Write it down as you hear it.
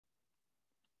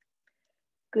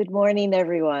Good morning,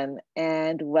 everyone,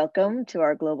 and welcome to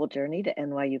our global journey to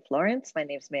NYU Florence. My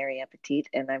name is Mary Petit,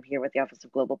 and I'm here with the Office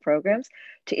of Global Programs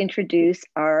to introduce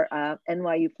our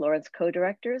NYU Florence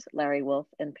co-directors, Larry Wolf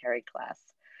and Perry Klass.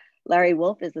 Larry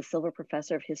Wolf is the Silver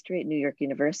Professor of History at New York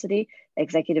University,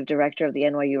 Executive Director of the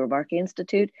NYU Remarque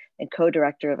Institute, and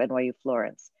co-director of NYU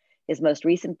Florence. His most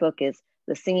recent book is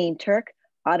The Singing Turk,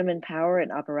 Ottoman Power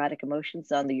and Operatic Emotions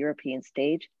on the European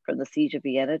Stage, from the Siege of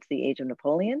Vienna to the Age of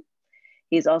Napoleon.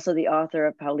 He's also the author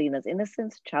of Paulina's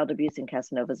Innocence, Child Abuse in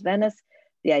Casanova's Venice,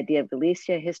 The Idea of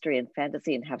Galicia, History and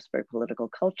Fantasy in Habsburg Political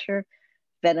Culture,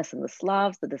 Venice and the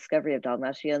Slavs, The Discovery of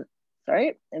Dalmatia,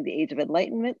 in the Age of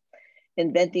Enlightenment,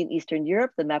 Inventing Eastern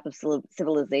Europe, The Map of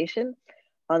Civilization,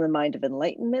 On the Mind of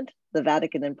Enlightenment, The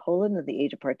Vatican and Poland in the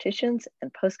Age of Partitions,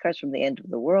 and Postcards from the End of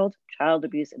the World, Child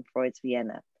Abuse in Freud's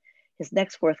Vienna. His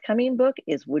next forthcoming book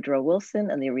is Woodrow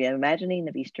Wilson and the Reimagining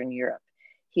of Eastern Europe.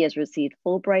 He has received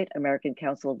Fulbright, American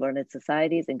Council of Learned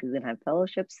Societies, and Guggenheim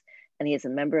Fellowships, and he is a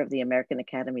member of the American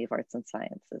Academy of Arts and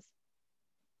Sciences.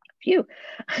 Phew.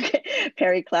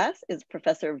 Perry Klass is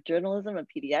Professor of Journalism and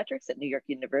Pediatrics at New York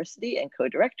University and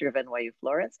co-director of NYU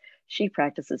Florence. She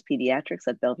practices pediatrics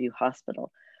at Bellevue Hospital.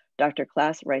 Dr.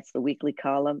 Klass writes the weekly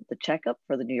column, The Checkup,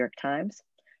 for the New York Times.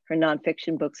 Her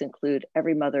nonfiction books include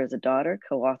Every Mother is a Daughter,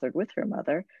 co-authored with her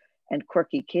mother, and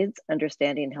Quirky Kids,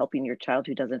 Understanding and Helping Your Child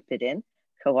Who Doesn't Fit In,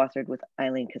 co-authored with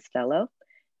Eileen Costello,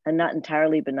 A Not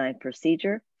Entirely Benign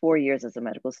Procedure, 4 years as a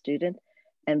medical student,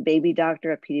 and Baby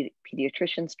Doctor, a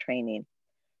Pediatrician's Training.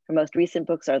 Her most recent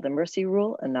books are The Mercy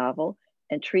Rule, a novel,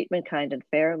 and Treatment, Kind and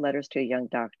Fair, Letters to a Young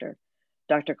Doctor.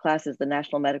 Dr. Klass is the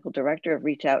National Medical Director of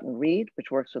Reach Out and Read,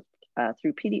 which works with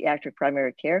through pediatric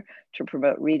primary care to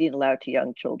promote reading aloud to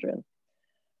young children.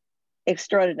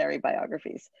 Extraordinary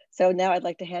biographies. So now I'd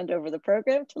like to hand over the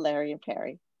program to Larry and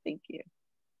Perry. Thank you.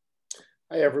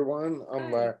 Hi, everyone.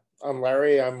 I'm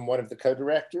Larry. I'm one of the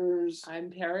co-directors.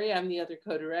 I'm Perry. I'm the other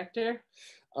co-director.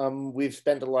 We've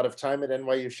spent a lot of time at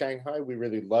NYU Shanghai. We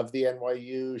really love the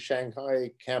NYU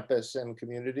Shanghai campus and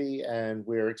community, and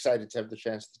we're excited to have the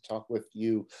chance to talk with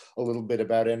you a little bit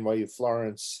about NYU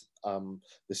Florence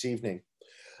this evening.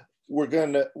 We're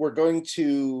going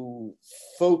to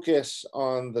focus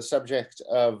on the subject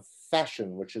of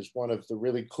fashion, which is one of the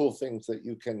really cool things that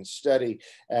you can study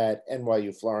at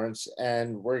NYU Florence.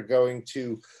 And we're going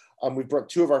to, we brought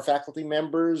two of our faculty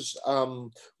members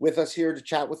with us here to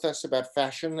chat with us about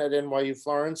fashion at NYU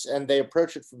Florence, and they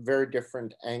approach it from very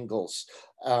different angles.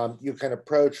 You can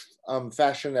approach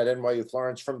fashion at NYU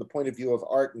Florence from the point of view of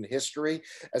art and history,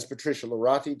 as Patricia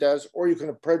Lurati does, or you can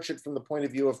approach it from the point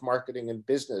of view of marketing and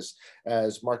business,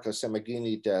 as Marco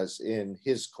Semeghini does in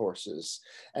his courses.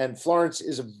 And Florence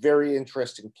is a very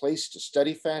interesting place to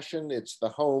study fashion. It's the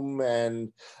home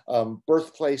and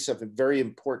birthplace of very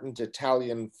important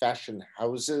Italian fashion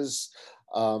houses.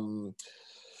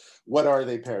 What are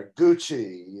they, Per?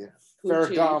 Gucci,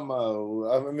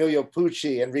 Ferragamo, Emilio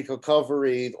Pucci, Enrico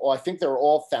Covari. I think they're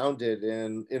all founded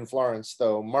in Florence,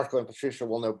 though Marco and Patricia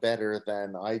will know better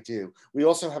than I do. We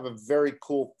also have a very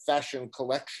cool fashion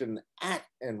collection at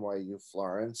NYU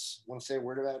Florence. Want to say a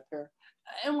word about it, Per?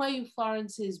 NYU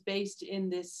Florence is based in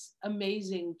this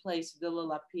amazing place, Villa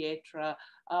La Pietra,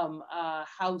 a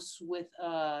house with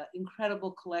an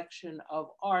incredible collection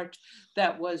of art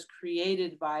that was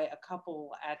created by a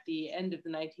couple at the end of the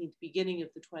 19th, beginning of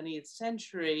the 20th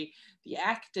century, the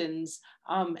Actons,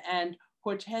 and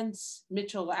Hortense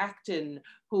Mitchell Acton,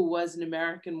 who was an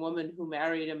American woman who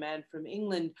married a man from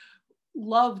England,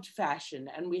 loved fashion,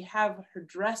 and we have her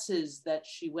dresses that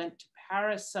she went to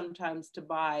Paris sometimes to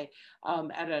buy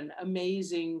at an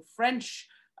amazing French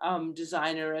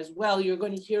designer as well. You're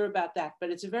going to hear about that, but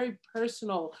it's a very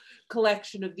personal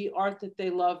collection of the art that they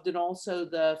loved and also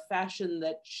the fashion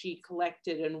that she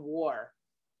collected and wore.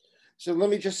 So let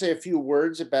me just say a few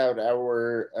words about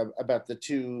the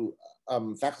two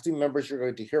faculty members you're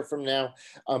going to hear from now,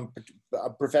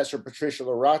 Professor Patricia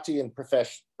Lurati and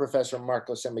Professor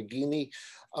Marco Semeghini.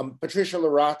 Patricia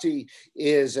Lurati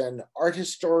is an art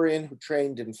historian who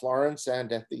trained in Florence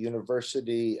and at the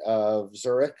University of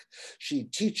Zurich. She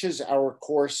teaches our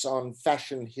course on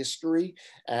fashion history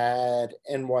at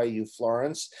NYU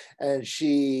Florence, and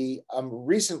she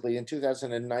recently, in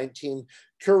 2019,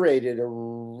 curated a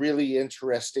really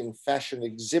interesting fashion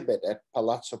exhibit at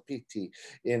Palazzo Pitti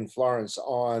in Florence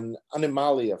on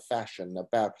animalia fashion,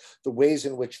 about the ways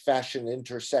in which fashion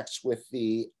intersects with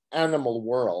the animal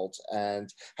world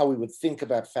and how we would think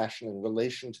about fashion in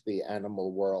relation to the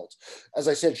animal world. As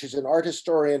I said, she's an art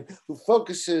historian who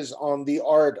focuses on the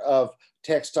art of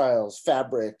textiles,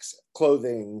 fabrics,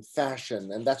 clothing,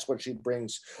 fashion, and that's what she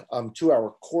brings to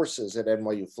our courses at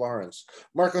NYU Florence.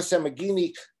 Marco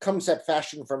Semeghini comes at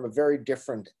fashion from a very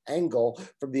different angle,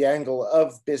 from the angle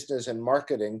of business and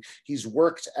marketing. He's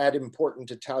worked at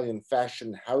important Italian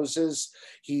fashion houses.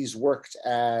 He's worked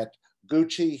at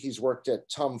Gucci, he's worked at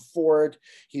Tom Ford,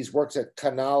 he's worked at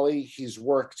Canali, he's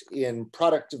worked in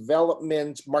product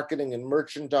development, marketing and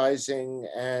merchandising,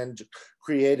 and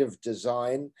creative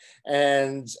design.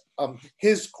 And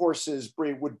his courses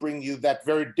would bring you that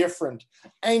very different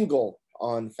angle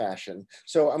on fashion.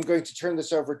 So I'm going to turn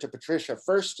this over to Patricia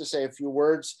first to say a few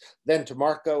words, then to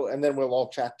Marco, and then we'll all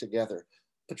chat together.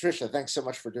 Patricia, thanks so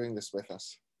much for doing this with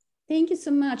us. Thank you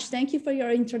so much. Thank you for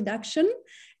your introduction.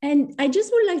 And I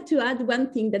just would like to add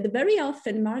one thing, that very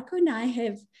often Marco and I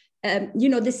have,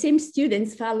 the same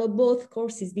students follow both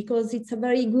courses because it's a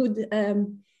very good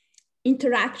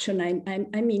interaction.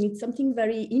 I mean, it's something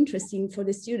very interesting for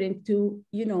the student to,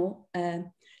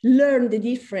 learn the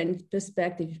different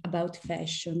perspective about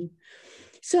fashion.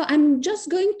 So I'm just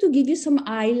going to give you some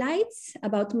highlights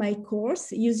about my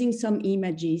course using some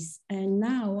images. And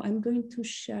now I'm going to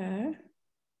share.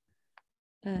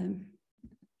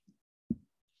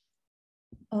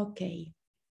 Okay.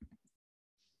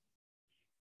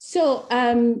 So,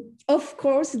 of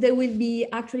course, there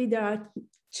are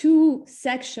two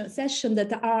sessions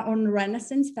that are on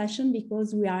Renaissance fashion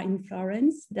because we are in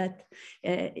Florence, that,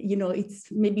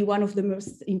 it's maybe one of the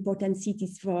most important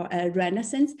cities for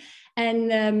Renaissance.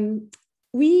 And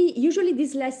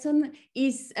this lesson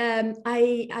is,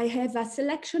 I have a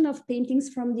selection of paintings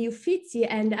from the Uffizi,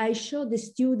 and I show the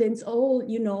students all,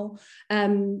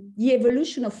 the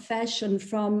evolution of fashion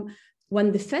from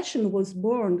when the fashion was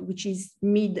born, which is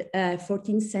mid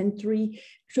 14th century,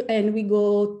 and we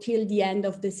go till the end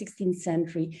of the 16th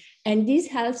century. And this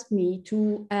helps me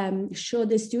to show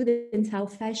the students how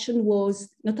fashion was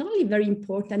not only very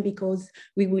important because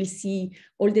we will see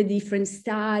all the different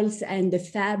styles and the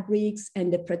fabrics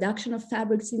and the production of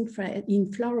fabrics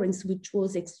in Florence, which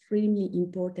was extremely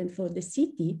important for the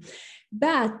city,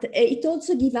 but it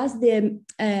also gives us the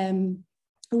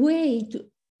way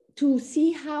to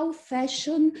see how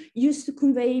fashion used to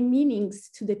convey meanings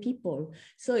to the people.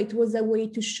 So it was a way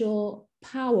to show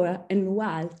power and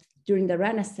wealth during the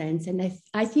Renaissance. And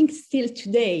I think still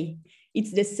today,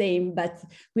 it's the same, but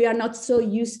we are not so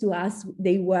used to as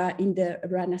they were in the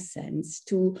Renaissance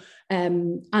to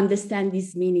understand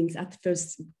these meanings at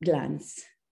first glance.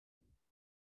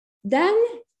 Then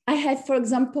I have, for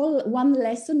example, one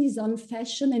lesson is on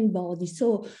fashion and body.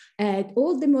 So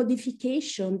all the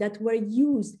modifications that were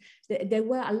used, there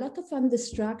were a lot of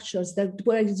understructures that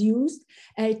were used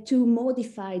to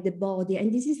modify the body.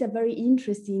 And this is a very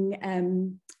interesting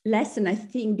lesson, I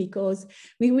think, because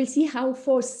we will see how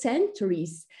for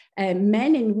centuries,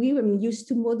 men and women used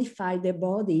to modify their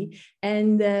body.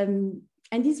 And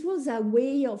this was a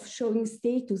way of showing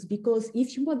status, because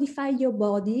if you modify your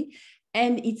body,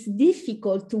 and it's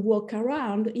difficult to walk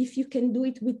around, if you can do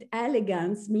it with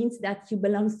elegance, means that you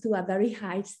belong to a very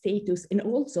high status, and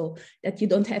also that you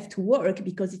don't have to work,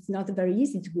 because it's not very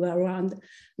easy to go around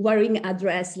wearing a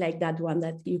dress like that one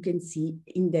that you can see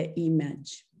in the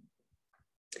image.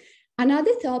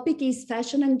 Another topic is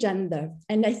fashion and gender.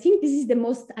 And I think this is the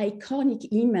most iconic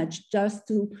image just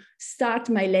to start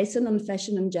my lesson on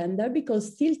fashion and gender,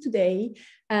 because still today,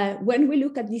 when we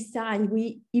look at design,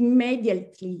 we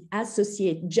immediately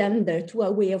associate gender to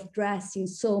a way of dressing.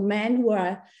 So men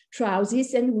wear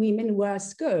trousers and women wear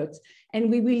skirts. And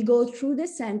we will go through the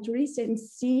centuries and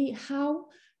see how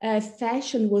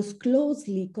fashion was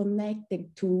closely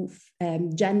connected to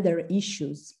gender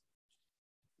issues.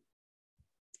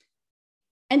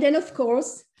 And then, of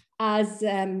course, as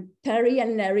Perry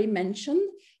and Larry mentioned,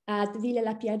 at Villa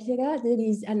La Pietra, there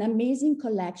is an amazing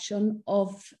collection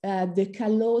of the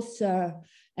Calosser,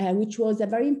 which was a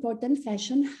very important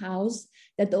fashion house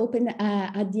that opened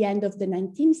at the end of the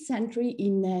 19th century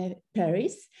in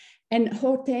Paris. And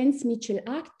Hortense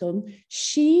Mitchell-Acton,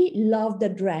 she loved the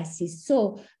dresses.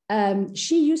 So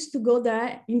she used to go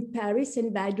there in Paris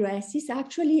and buy dresses.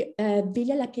 Actually,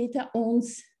 Villa La Pietra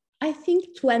owns, I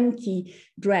think, 20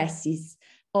 dresses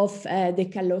of the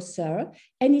Calosser.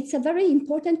 And it's a very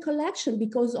important collection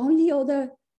because only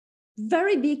other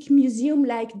very big museum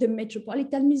like the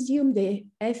Metropolitan Museum, the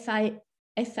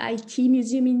FIT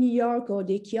Museum in New York, or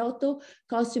the Kyoto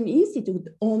Costume Institute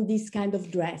own these kind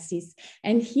of dresses.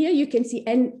 And here you can see,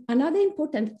 and another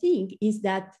important thing is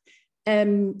that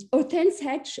Hortense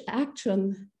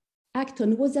Acton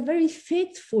Acton was a very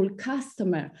faithful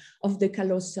customer of the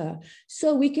Calosseur.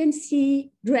 So we can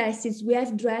see dresses. We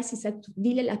have dresses at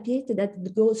Villa La Pietra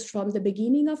that goes from the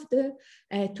beginning of the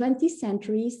 20th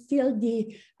century till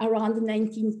around the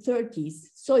 1930s.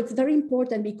 So it's very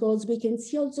important because we can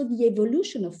see also the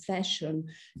evolution of fashion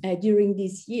during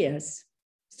these years.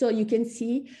 So you can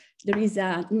see there is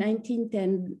a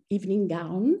 1910 evening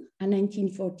gown, a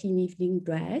 1914 evening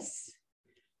dress.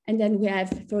 And then we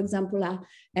have, for example, a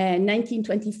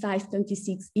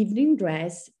 1925-26 evening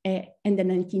dress and the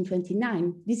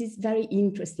 1929. This is very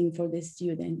interesting for the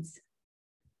students.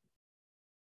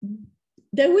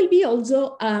 There will be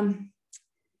also a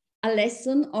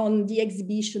lesson on the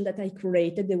exhibition that I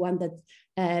curated, the one that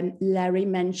Larry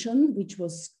mentioned, which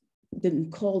was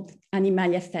called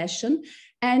Animalia Fashion.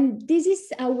 And this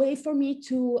is a way for me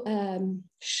to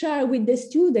share with the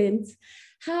students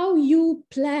how you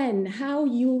plan, how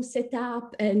you set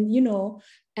up and,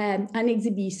 an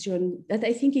exhibition that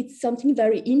I think it's something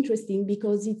very interesting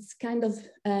because it's kind of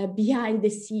behind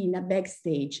the scene, a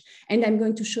backstage. And I'm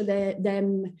going to show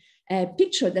them a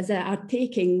picture that they are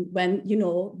taking when,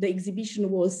 the exhibition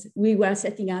we were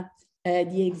setting up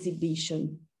the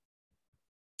exhibition.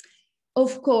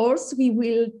 Of course, we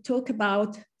will talk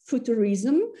about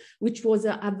Futurism, which was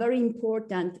a very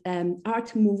important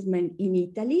art movement in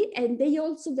Italy, and they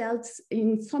also dealt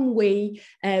in some way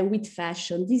with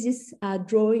fashion. This is a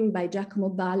drawing by Giacomo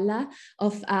Balla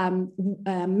of a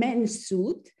men's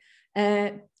suit.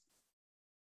 The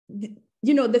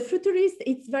futurist,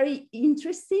 it's very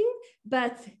interesting,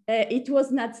 but it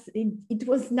was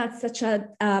not such a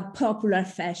popular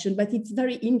fashion, but it's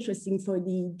very interesting for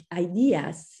the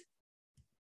ideas.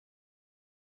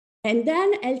 And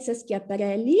then Elsa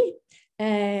Schiaparelli,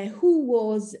 who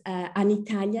was an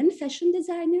Italian fashion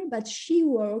designer, but she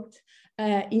worked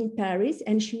in Paris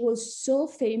and she was so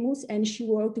famous and she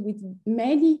worked with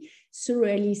many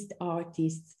surrealist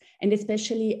artists and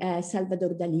especially Salvador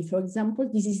Dali. For example,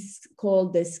 this is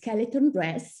called the skeleton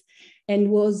dress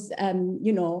and was,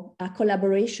 a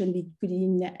collaboration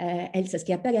between Elsa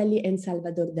Schiaparelli and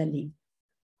Salvador Dali.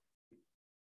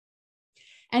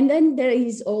 And then there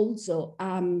is also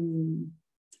a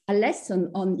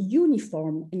lesson on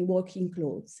uniform and working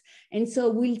clothes. And so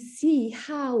we'll see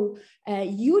how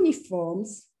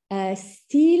uniforms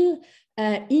still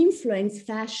influence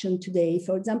fashion today.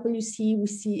 For example, we see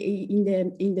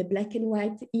in the black and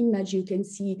white image, you can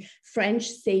see French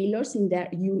sailors in their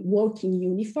working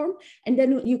uniform. And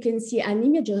then you can see an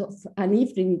image of an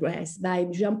evening dress by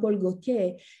Jean-Paul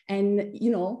Gaultier. And,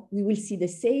 we will see the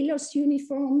sailors'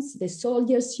 uniforms, the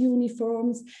soldiers'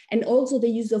 uniforms, and also the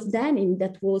use of denim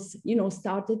that was,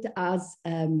 started as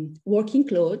working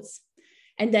clothes.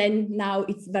 And then now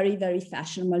it's very, very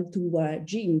fashionable to wear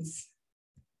jeans.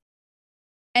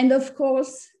 And of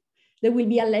course, there will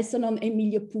be a lesson on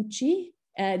Emilio Pucci.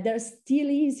 There still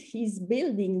is his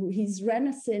building, his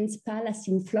Renaissance palace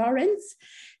in Florence.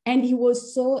 And he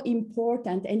was so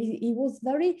important. And he was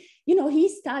very, he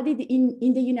studied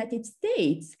in the United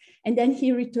States. And then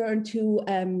he returned to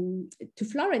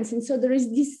Florence. And so there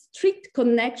is this strict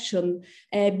connection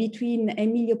between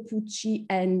Emilio Pucci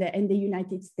and the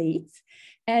United States.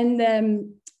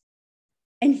 And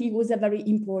he was a very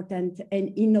important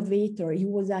and innovator. He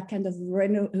was a kind of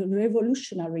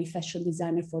revolutionary fashion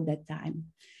designer for that time.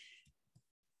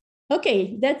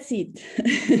 Okay, that's it.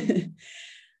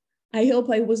 I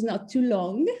hope I was not too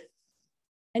long.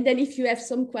 And then if you have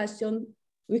some question,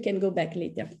 we can go back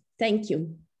later. Thank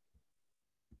you.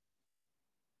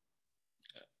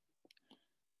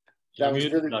 That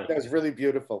was really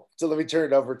beautiful. So let me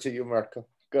turn it over to you, Marco.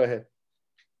 Go ahead.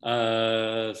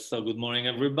 So good morning,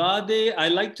 everybody. I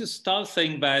like to start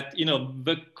saying that,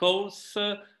 the course,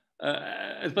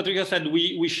 as Patricia said,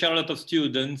 we share a lot of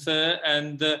students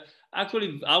and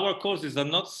actually our courses are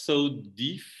not so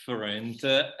different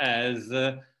as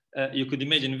you could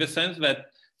imagine, in the sense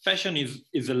that fashion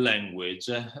is a language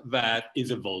that is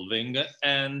evolving.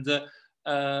 And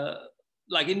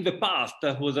like in the past,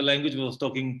 was a language that was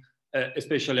talking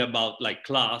especially about like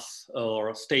class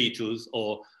or status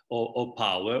or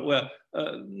power, where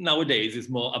nowadays it's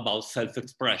more about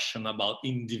self-expression, about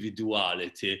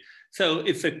individuality. So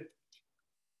it's a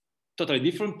totally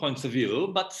different points of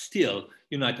view, but still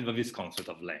united with this concept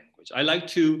of language. I like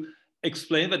to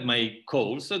explain that my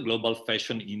course, Global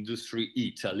Fashion Industry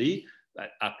Italy,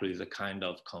 that actually is a kind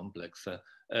of complex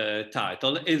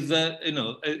title, is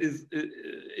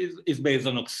based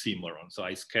on oxymoron. So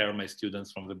I scare my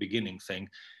students from the beginning saying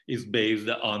it's based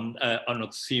on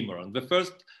oxymoron. The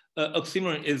first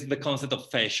oxymoron is the concept of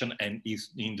fashion and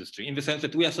industry, in the sense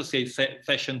that we associate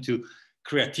fashion to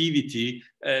creativity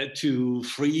to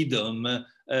freedom,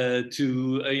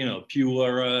 to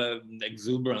pure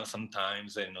exuberance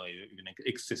sometimes, even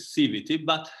excessivity.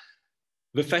 But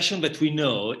the fashion that we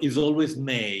know is always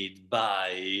made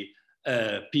by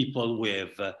people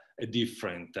with a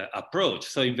different approach.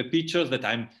 So in the pictures that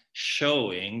I'm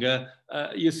showing,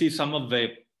 you see some of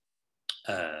the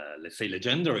let's say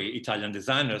legendary Italian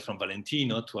designers, from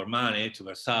Valentino to Armani to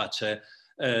Versace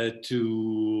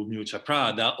to Miuccia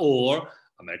Prada, or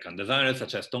American designers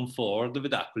such as Tom Ford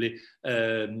that actually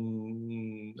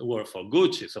worked for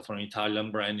Gucci, so for an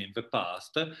Italian brand in the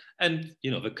past, and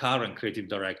the current creative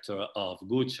director of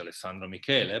Gucci, Alessandro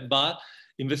Michele. But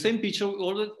in the same picture,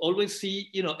 we always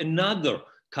see another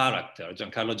character: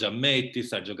 Giancarlo Giammetti,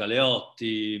 Sergio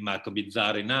Galeotti, Marco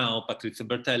Bizzarri now, Patrizio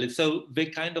Bertelli. So the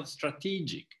kind of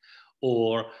strategic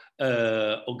or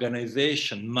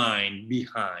organization mind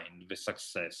behind the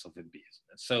success of the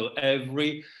business. So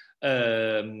every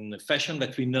fashion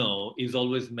that we know is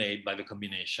always made by the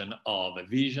combination of a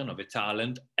vision, of a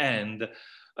talent, and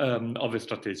of a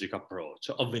strategic approach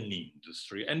of an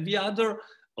industry. And the other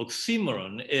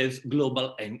oxymoron is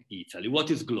global and Italy.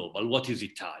 What is global? What is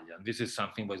Italian? This is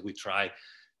something that we try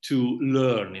to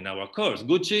learn in our course.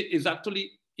 Gucci is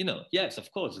actually, yes, of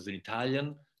course, is an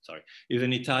Italian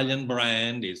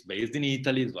brand, is based in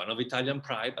Italy, is one of Italian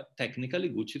pride, but technically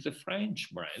Gucci is a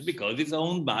French brand because it's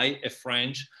owned by a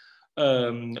French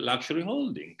luxury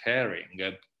holding,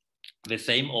 Kering. The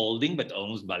same holding that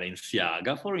owns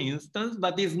Balenciaga, for instance,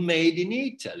 but is made in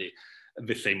Italy.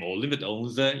 The same holding that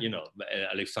owns,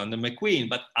 Alexander McQueen,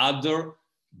 but other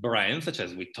brands such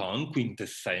as Vuitton,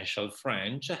 quintessential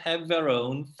French, have their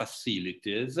own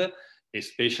facilities,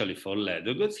 especially for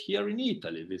leather goods here in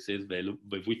Italy. This is the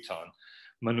Vuitton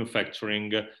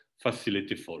manufacturing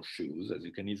facility for shoes, as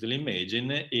you can easily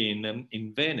imagine,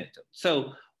 in Veneto.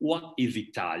 So what is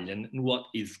Italian and what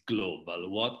is global?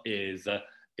 What is a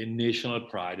national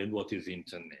pride and what is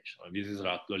international? This is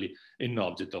actually an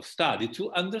object of study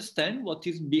to understand what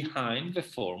is behind the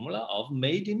formula of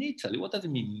made in Italy. What does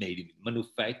it mean made in?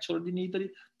 Manufactured in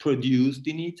Italy, produced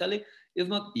in Italy? It's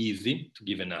not easy to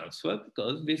give an answer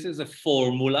because this is a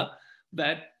formula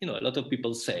that a lot of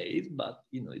people say, but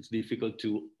it's difficult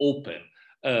to open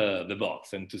the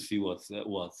box and to see what's in.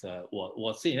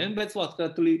 And that's what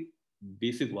actually.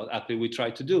 This is what actually we try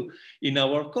to do in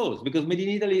our course, because Made in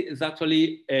Italy is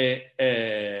actually a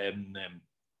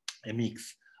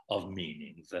mix of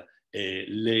meanings, a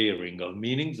layering of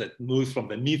meanings that moves from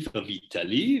the myth of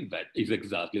Italy, that is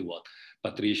exactly what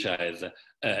Patricia has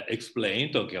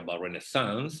explained, talking about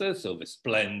Renaissance, so the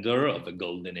splendor of the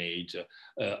golden age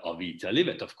of Italy,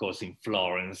 that of course in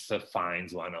Florence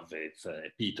finds one of its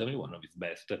epitome, one of its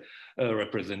best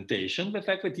representation. The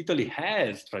fact that Italy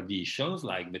has traditions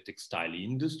like the textile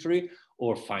industry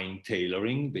or fine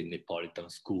tailoring, the Neapolitan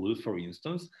school, for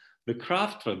instance, the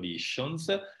craft traditions,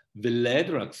 the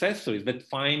leather accessories that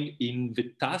find in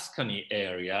the Tuscany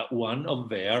area one of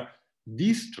their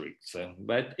districts.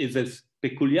 That is a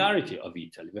peculiarity of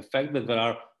Italy, the fact that there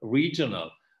are regional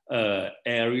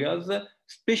areas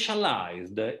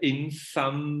specialized in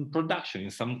some production,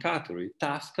 in some category.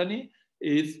 Tuscany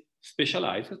is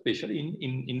specialized, especially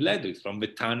in leather, from the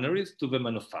tanneries to the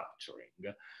manufacturing.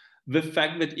 The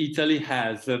fact that Italy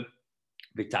has, the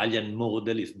Italian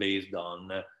model is based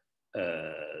on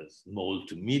small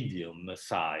to medium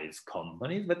size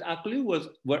companies that actually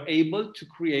were able to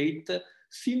create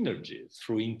synergies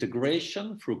through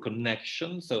integration, through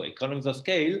connection, so economies of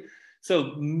scale.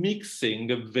 So mixing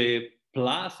the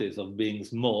pluses of being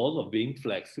small, of being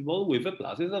flexible, with the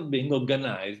pluses of being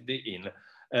organized in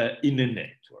a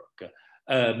network.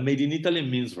 Made in Italy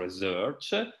means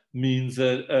research, means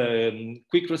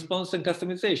quick response and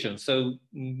customization. So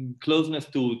closeness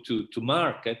to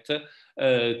market,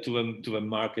 to a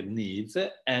market needs,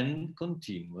 and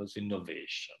continuous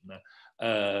innovation.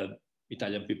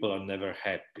 Italian people are never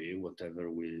happy, whatever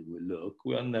we look.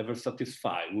 We are never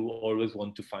satisfied. We always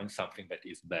want to find something that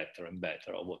is better and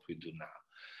better of what we do now.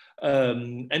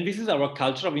 And this is our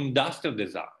culture of industrial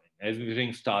design.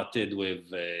 Everything started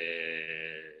with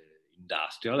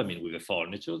industrial, with the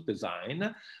furniture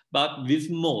design, but this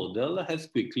model has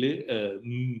quickly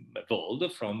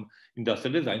evolved from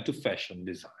industrial design to fashion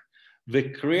design. The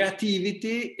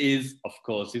creativity is, of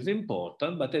course, is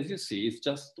important, but as you see, it's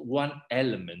just one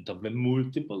element of the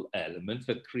multiple elements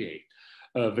that create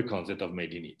the concept of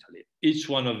Made in Italy. Each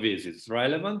one of these is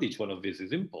relevant, each one of these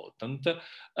is important,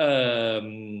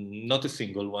 not a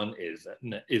single one is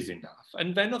enough.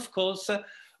 And then, of course,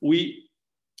 we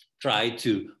try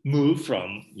to move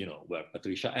from, you know, where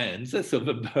Patricia ends, so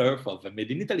the birth of the Made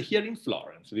in Italy here in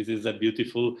Florence. This is a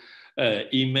beautiful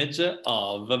image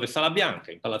of the Sala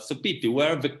Bianca in Palazzo Pitti,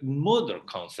 where the modern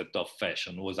concept of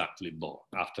fashion was actually born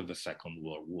after the Second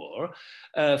World War,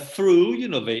 through, you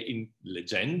know, the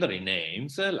legendary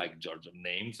names, like Georgian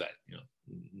names that, you know,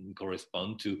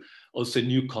 correspond to also a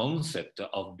new concept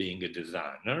of being a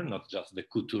designer, not just the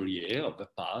couturier of the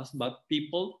past, but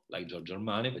people like Giorgio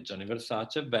Armani, Gianni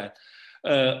Versace, that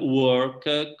work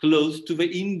close to the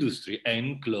industry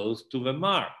and close to the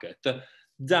market,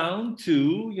 down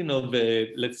to, you know,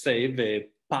 the, let's say, the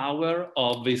power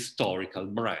of the historical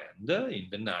brand in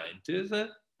the 90s,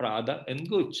 Prada and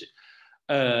Gucci.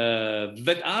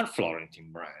 That are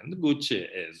Florentine brand. Gucci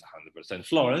is 100%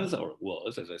 Florence, or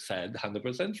was, as I said,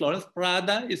 100% Florence.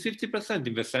 Prada is 50%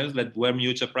 in the sense that where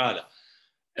Miuccia Prada,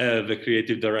 the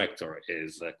creative director,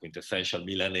 is quintessential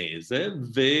Milanese.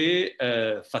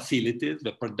 The facilities,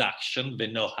 the production, the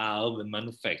know-how, the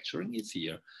manufacturing is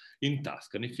here in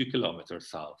Tuscany, a few kilometers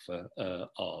south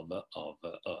of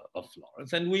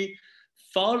Florence. And we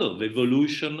follow the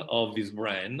evolution of this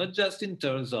brand, not just in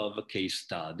terms of a case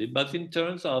study, but in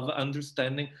terms of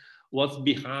understanding what's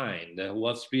behind,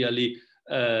 what's really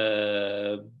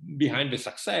behind the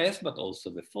success, but also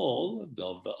the fall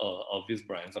of these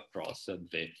brands across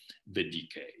the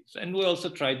decades. And we also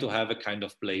try to have a kind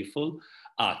of playful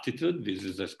attitude. This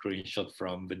is a screenshot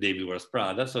from the Day We Wears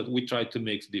Prada. So we try to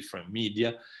mix different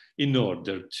media in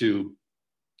order to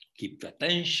keep the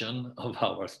attention of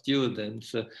our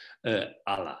students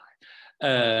alive.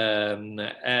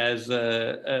 As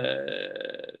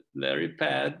Larry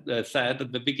Pad said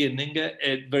at the beginning,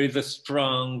 there is a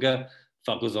strong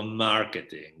focus on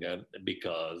marketing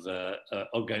because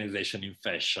organization in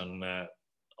fashion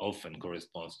often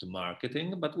corresponds to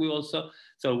marketing, but we also,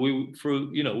 we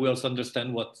also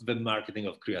understand what's the marketing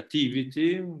of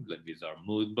creativity. Like these are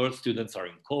mood boards. Students are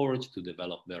encouraged to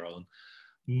develop their own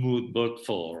mood board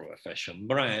for a fashion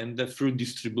brand through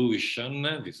distribution.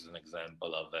 This is an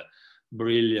example of a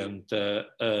brilliant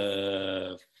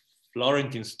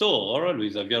Florentine store,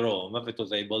 Luisa Via Roma, that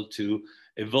was able to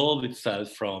evolve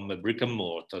itself from a brick and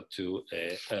mortar to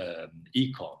a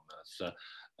e-commerce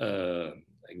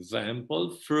example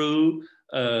through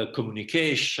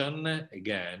communication.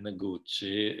 Again,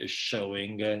 Gucci is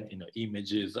showing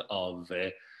images of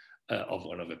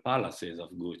one of the palaces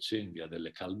of Gucci in Via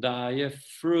delle Caldaie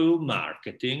through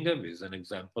marketing. This is an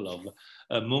example of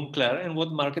Moncler and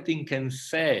what marketing can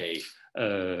say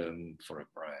for a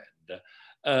brand.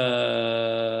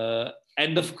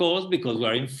 And of course, because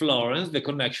we're in Florence, the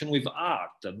connection with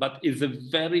art, but it's a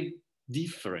very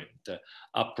different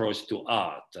approach to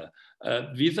art.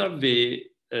 These are the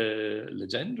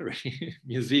legendary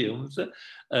museums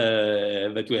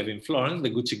that we have in Florence, the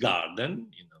Gucci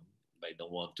Garden. They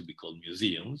don't want to be called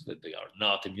museums, that they are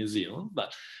not a museum,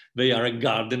 but they are a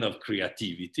garden of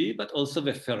creativity, but also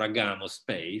the Ferragamo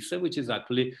space, which is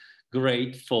actually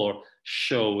great for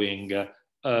showing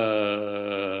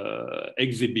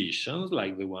exhibitions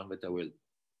like the one that I will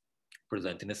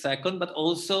present in a second, but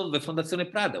also the Fondazione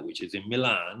Prada, which is in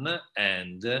Milan,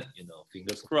 and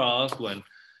fingers crossed, when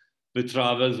the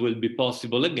travels will be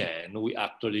possible again, we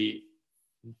actually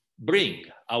bring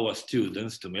our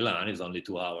students to Milan. It's only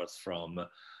 2 hours from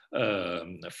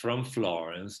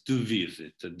Florence to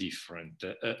visit different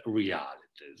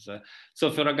realities. So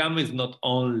Ferragamo is not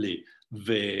only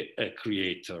the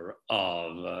creator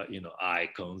of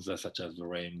icons such as the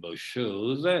rainbow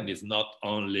shoes, and it's not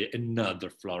only another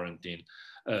Florentine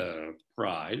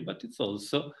pride, but it's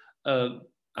also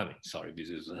this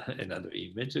is another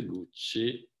image,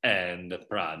 Gucci and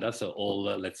Prada, so all,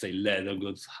 let's say, leather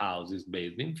goods houses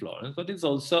based in Florence, but it's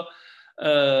also,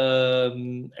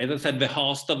 as I said, the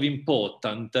host of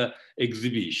important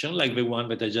exhibition, like the one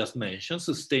that I just mentioned,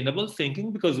 Sustainable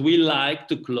Thinking, because we like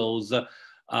to close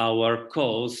our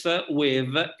course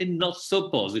with a not so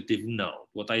positive note,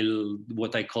 what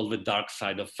I call the dark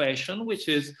side of fashion, which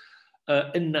is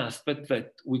an aspect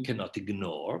that we cannot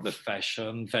ignore. The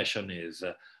fashion is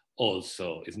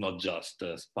also, is not just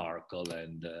sparkle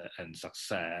and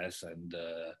success and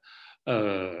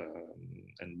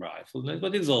brightfulness,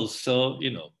 but it's also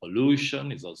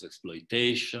pollution, it's also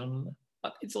exploitation,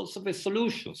 but it's also the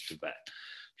solutions to that.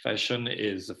 Fashion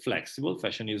is flexible,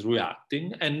 fashion is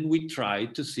reacting, and we try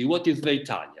to see what is the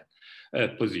Italian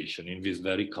position in this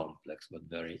very complex but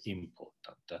very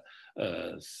important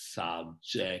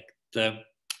subject.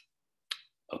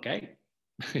 Okay,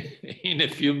 in a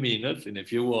few minutes, in a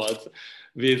few words,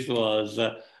 this was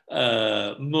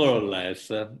more or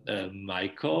less my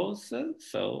course.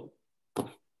 So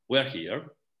we're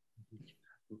here.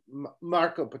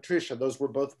 Marco, Patricia, those were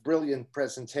both brilliant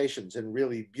presentations and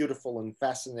really beautiful and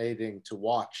fascinating to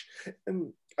watch.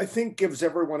 And I think gives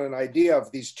everyone an idea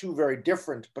of these two very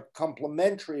different but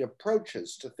complementary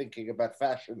approaches to thinking about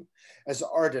fashion as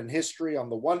art and history on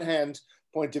the one hand,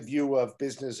 point of view of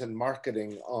business and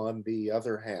marketing on the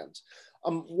other hand.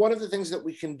 One of the things that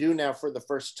we can do now for the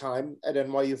first time at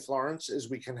NYU Florence is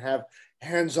we can have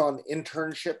hands-on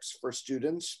internships for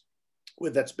students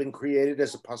that's been created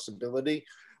as a possibility.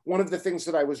 One of the things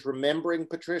that I was remembering,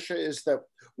 Patricia, is that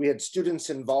we had students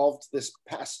involved this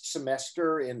past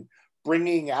semester in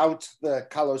bringing out the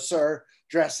Calosur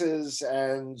dresses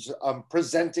and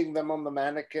presenting them on the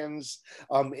mannequins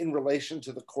in relation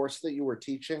to the course that you were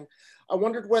teaching. I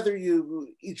wondered whether you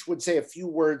each would say a few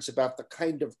words about the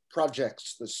kind of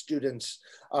projects the students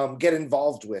get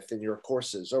involved with in your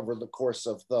courses over the course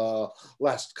of the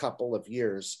last couple of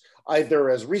years, either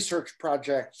as research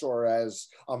projects or as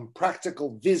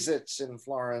practical visits in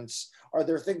Florence. Are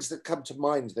there things that come to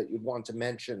mind that you'd want to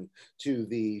mention to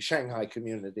the Shanghai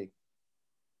community?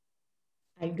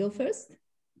 I'll go first.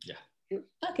 Yeah.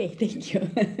 Okay, thank you.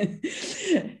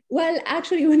 Well,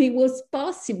 actually, when it was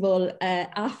possible,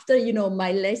 after,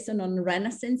 my lesson on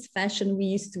Renaissance fashion, we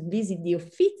used to visit the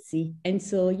Uffizi and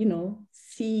so,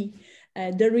 see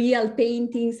the real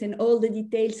paintings and all the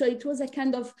details. So it was a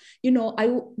kind of,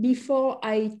 before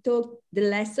I taught the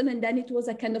lesson, and then it was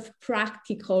a kind of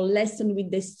practical lesson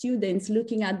with the students,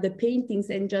 looking at the paintings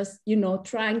and just,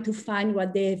 trying to find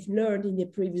what they've learned in the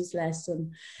previous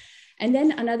lesson. And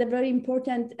then another very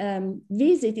important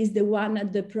visit is the one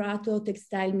at the Prato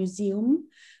Textile Museum,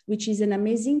 which is an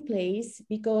amazing place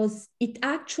because it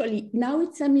actually, now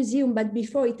it's a museum, but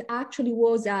before it actually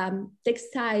was a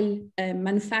textile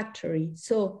manufactory.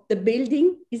 So the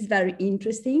building is very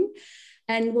interesting.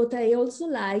 And what I also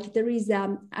like, there is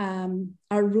a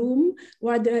room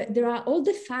where there are all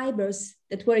the fibers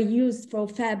that were used for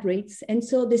fabrics. And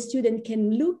so the student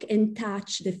can look and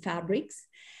touch the fabrics.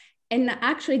 And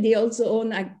actually, they also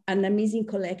own an amazing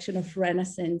collection of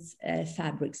Renaissance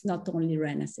fabrics, not only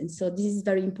Renaissance. So this is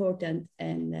very important.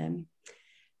 And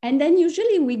then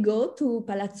usually we go to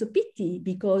Palazzo Pitti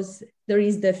because there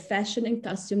is the Fashion and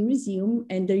Costume Museum.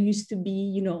 And there used to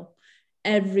be,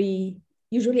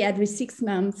 usually every 6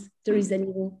 months, there is a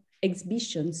new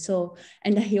exhibition. So,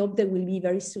 and I hope there will be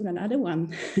very soon another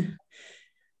one.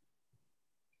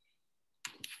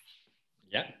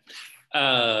 Yeah.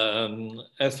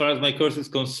 As far as my course is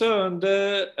concerned,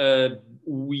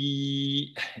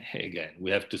 we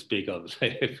have to speak of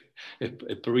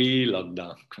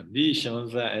pre-lockdown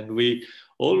conditions, and we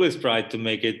always try to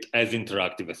make it as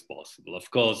interactive as possible. Of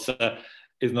course,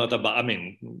 it's not about,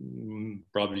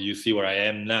 probably you see where I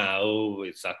am now.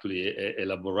 It's actually a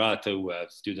laboratory where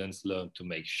students learn to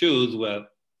make shoes. Well,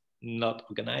 not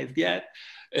organized yet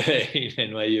in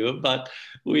NYU, but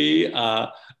we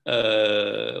are,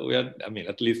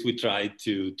 at least we try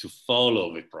to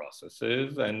follow the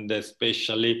processes, and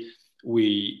especially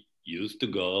we used to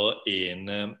go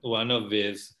in one of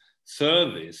these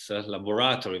service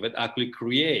laboratory that actually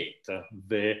create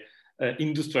the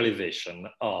industrialization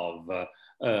of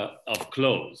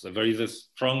clothes. There is a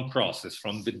strong process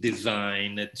from the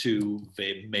design to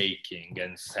the making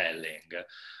and selling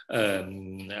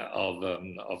of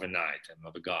an item,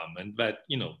 of a garment that,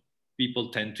 people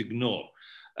tend to ignore.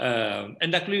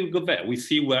 And actually we go there, we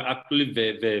see where actually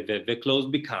the clothes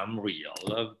become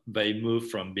real. They move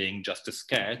from being just a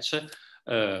sketch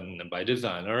by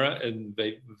designer, and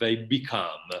they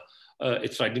become a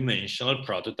three-dimensional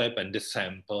prototype and a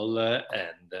sample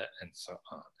and so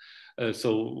on.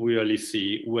 So we really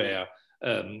see where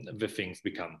the things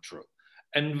become true.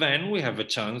 And then we have a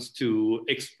chance to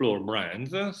explore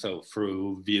brands. So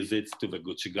through visits to the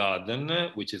Gucci Garden,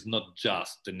 which is not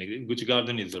just, Gucci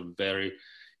Garden is a very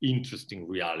interesting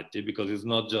reality because it's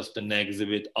not just an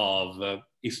exhibit of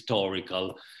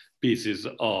historical pieces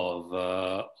of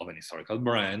an historical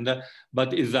brand,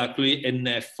 but is actually an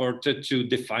effort to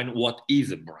define what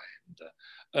is a brand.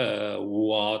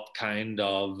 What kind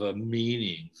of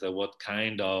meanings, what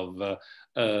kind of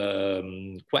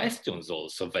questions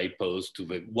also they pose to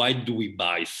the, why do we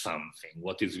buy something?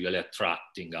 What is really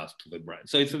attracting us to the brand?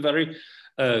 So it's a very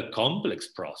complex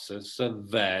process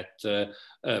that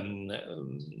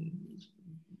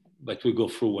we go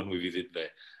through when we visit the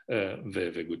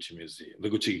Gucci Museum, the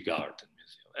Gucci Garden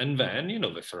Museum. And then,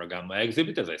 the Ferragamo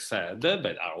exhibit, as I said, that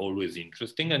are always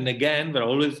interesting. And again, they're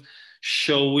always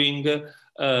showing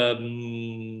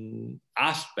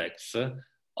aspects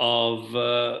of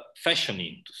fashion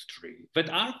industry that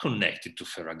are connected to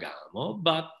Ferragamo,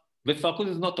 but the focus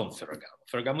is not on Ferragamo.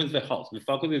 Ferragamo is the host. The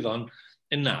focus is on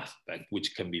an aspect,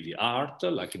 which can be the art,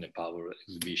 like in a Power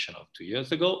exhibition of 2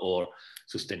 years ago, or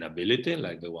sustainability,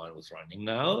 like the one was running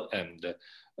now, and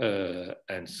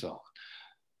so on.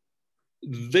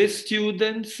 The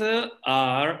students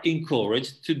are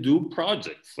encouraged to do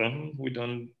projects.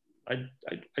 I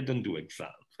don't do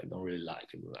exams. I don't really like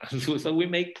exams. So we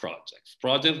make projects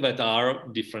that are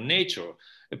different nature.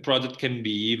 A project can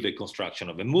be the construction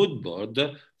of a mood board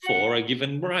for a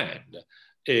given brand.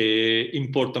 An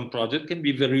important project can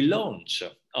be the relaunch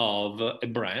of a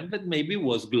brand that maybe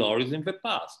was glorious in the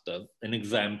past. An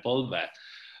example that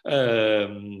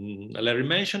Larry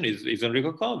mentioned is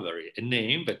Enrico Coveri, a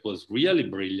name that was really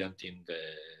brilliant in the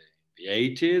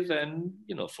 80s and,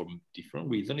 you know, for different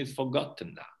reasons is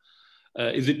forgotten now.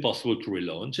 Is it possible to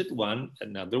relaunch it?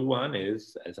 Another one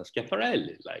is Elsa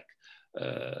Schiaparelli, like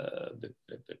the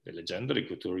legendary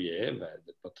couturier that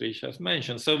Patricia has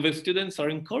mentioned. So the students are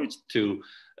encouraged to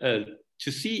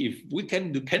see if we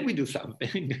can do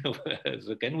something.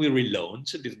 So can we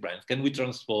relaunch these brands? Can we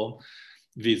transform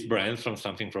these brands from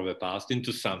something from the past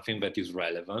into something that is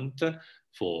relevant to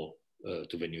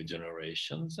the new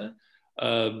generations?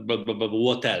 But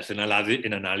what else? An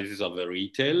analysis of the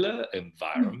retail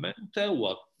environment,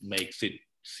 what makes it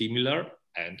similar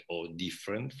and or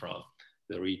different from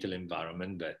the retail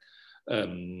environment that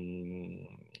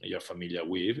you're familiar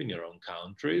with in your own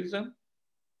countries.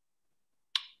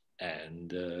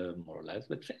 And more or less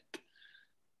that's it.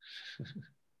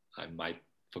 I might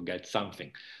forget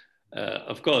something.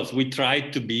 Of course, we try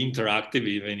to be interactive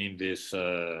even in this,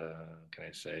 can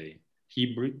I say,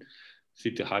 hybrid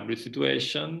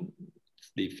situation.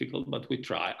 It's difficult, but we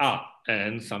try.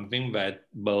 And something that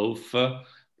both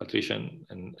Patricia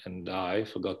and I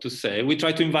forgot to say, we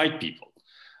try to invite people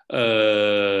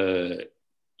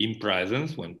in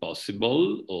presence when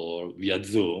possible, or via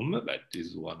Zoom. That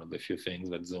is one of the few things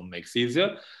that Zoom makes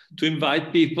easier, to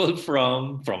invite people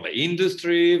from the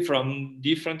industry, from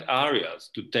different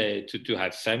areas, to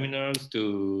have seminars,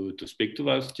 to speak to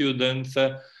our students,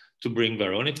 to bring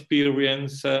their own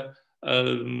experience,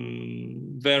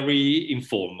 very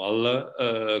informal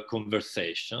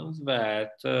conversations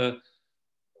that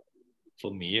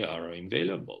for me are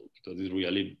invaluable, because it's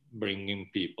really bringing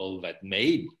people that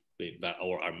made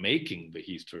or are making the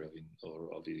history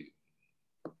of the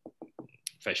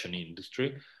fashion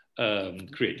industry,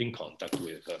 creating contact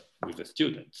with the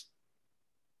students.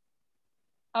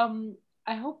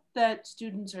 I hope that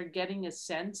students are getting a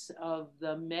sense of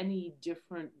the many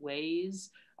different ways,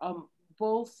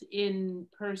 both in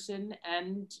person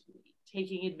and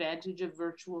taking advantage of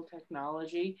virtual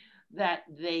technology, that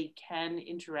they can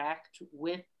interact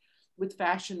with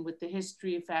fashion, with the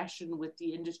history of fashion, with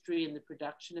the industry and the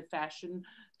production of fashion,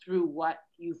 through what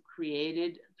you've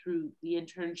created, through the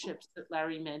internships that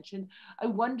Larry mentioned. I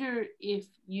wonder if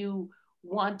you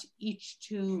want each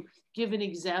to give an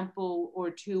example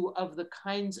or two of the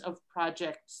kinds of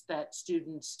projects that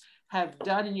students have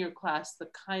done in your class, the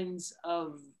kinds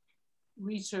of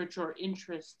research or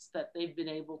interests that they've been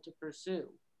able to pursue.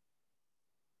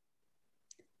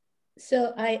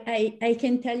 So I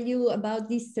can tell you about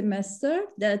this semester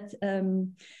that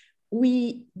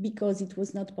because it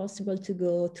was not possible to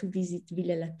go to visit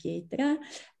Villa La Pietra,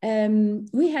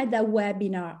 we had a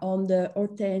webinar on the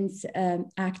Hortense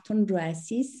Acton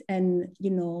dresses, and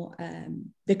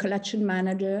the collection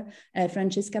manager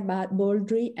Francesca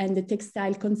Boldri and the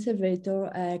textile conservator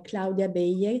Claudia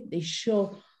Beyer.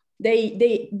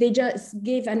 They just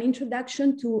gave an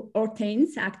introduction to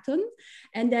Hortense Acton,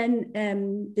 and then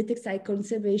the textile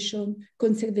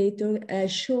conservator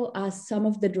show us some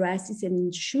of the dresses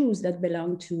and shoes that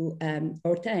belong to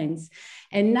Hortense.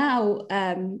 And now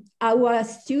our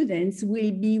students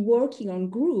will be working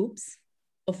on groups,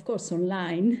 of course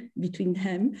online between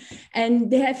them,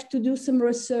 and they have to do some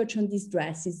research on these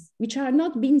dresses, which are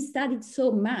not being studied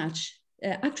so much.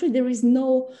 Actually, there is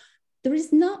no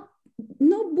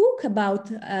book about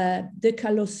the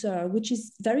Calosseur, which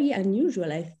is very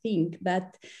unusual, I think.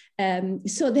 But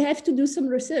so they have to do some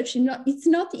research. It's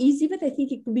not easy, but I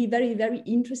think it could be very, very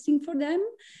interesting for them.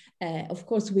 Of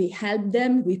course, we help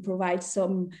them. We provide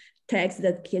some texts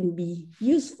that can be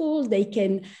useful. They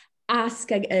can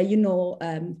ask a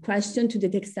question to the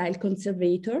textile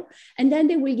conservator, and then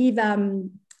they will give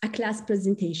a class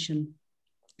presentation.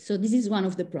 So this is one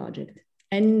of the projects.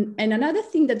 And another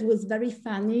thing that was very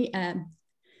funny,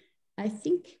 I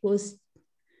think was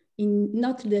in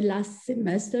not the last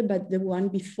semester, but the one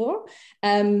before.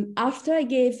 After I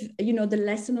gave, the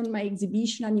lesson on my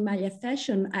exhibition, Animalia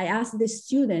Fashion, I asked the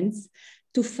students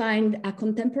to find a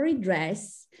contemporary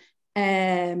dress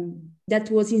that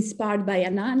was inspired by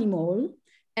an animal.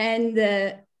 And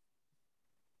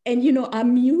and a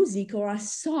music or a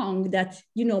song that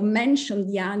mentioned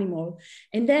the animal.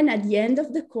 And then at the end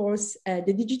of the course,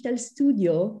 the digital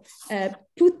studio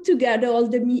put together all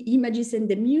the images and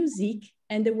the music,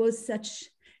 and there was such,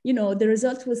 the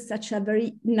result was such a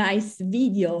very nice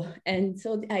video. And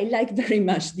so I like very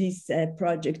much this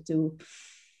project too.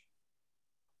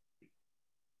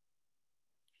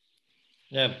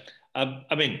 Yeah,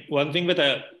 I mean, one thing that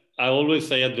I always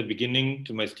say at the beginning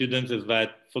to my students is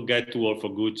that forget to work for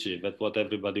Gucci. That's what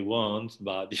everybody wants,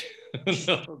 but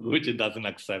Gucci doesn't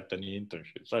accept any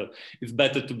internship. So it's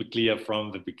better to be clear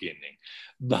from the beginning.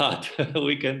 But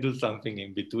we can do something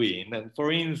in between. And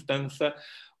for instance,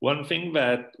 one thing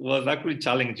that was actually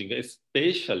challenging,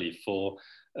 especially for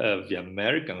the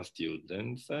American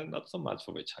students, and not so much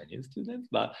for the Chinese students,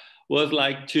 but was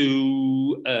like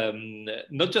to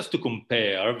not just to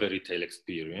compare the retail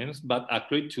experience, but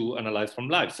actually to analyze from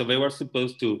life. So they were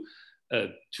supposed to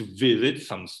visit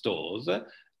some stores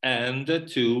and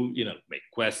to make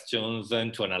questions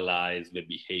and to analyze the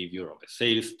behavior of the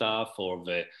sales staff or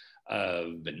the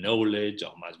knowledge,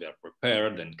 how much they are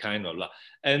prepared and kind of,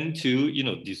 and to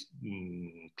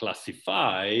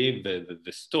classify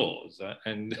the stores.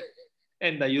 And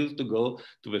I used to go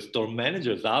to the store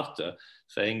managers after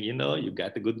saying, you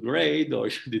got a good grade or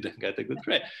you didn't get a good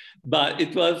grade. But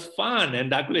it was fun.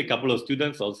 And actually a couple of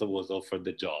students also was offered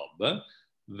the job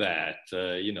that,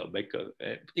 because,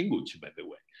 in Gucci, by the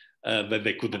way. That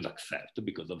they couldn't accept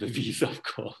because of the visa, of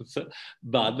course,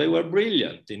 but they were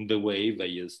brilliant in the way they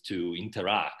used to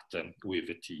interact with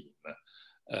the team.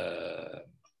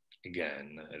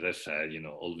 Again, as I said,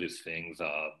 all these things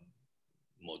are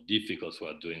more difficult. So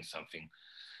we're doing something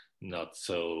not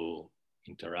so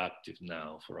interactive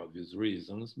now for obvious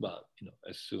reasons, but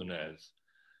as soon as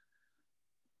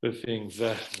the things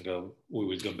go, we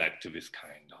will go back to this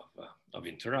kind of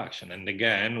interaction. And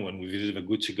again, when we visit the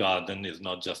Gucci garden, it's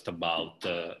not just about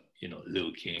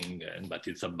looking, but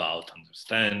it's about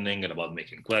understanding and about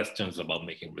making questions, about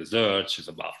making research. It's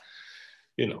about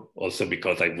also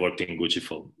because I've worked in Gucci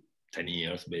for 10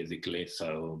 years basically,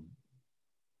 so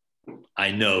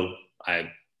I know a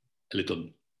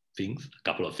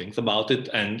couple of things about it,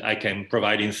 and I can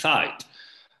provide insight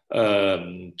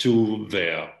to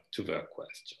their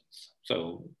questions.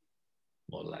 So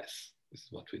more or less, this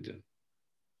is what we do.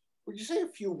 Would you say a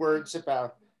few words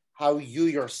about how you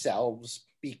yourselves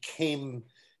became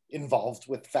involved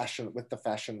with fashion, with the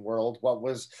fashion world?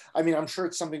 I'm sure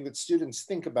it's something that students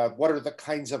think about. What are the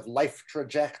kinds of life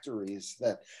trajectories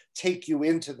that take you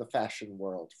into the fashion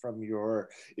world from your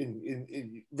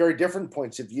in very different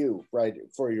points of view, right?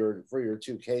 For your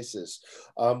two cases,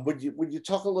 would you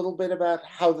talk a little bit about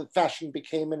how the fashion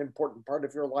became an important part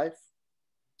of your life?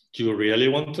 Do you really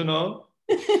want to know?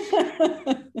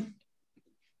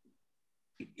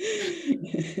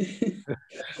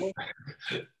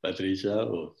 Patricia,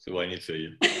 or do I need to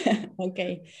you?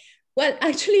 Okay. Well,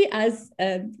 actually, as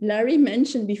Larry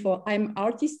mentioned before, I'm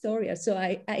art historian. So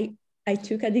I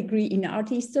took a degree in art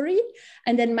history.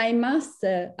 And then my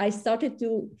master, I started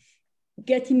to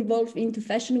get involved into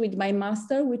fashion with my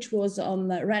master, which was on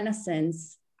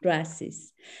Renaissance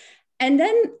dresses. And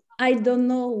then I don't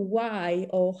know why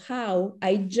or how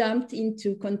I jumped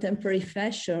into contemporary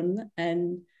fashion,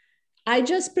 and I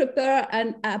just prepared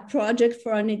a project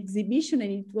for an exhibition,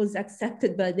 and it was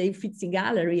accepted by the Uffizi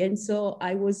Gallery. And so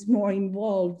I was more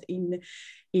involved in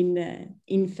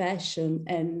fashion,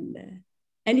 and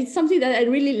it's something that I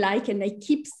really like, and I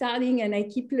keep studying and I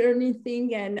keep learning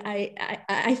things. And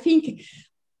I think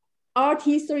art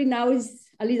history now is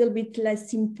a little bit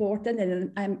less important,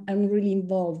 and I'm really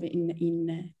involved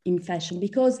in fashion,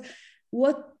 because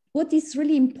what is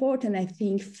really important, I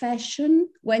think, fashion,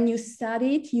 when you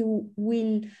study it, you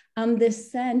will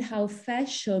understand how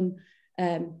fashion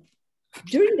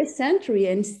during the century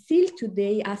and still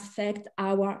today affect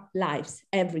our lives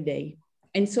every day.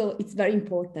 And so it's very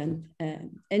important.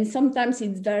 And sometimes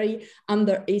it's very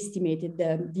underestimated,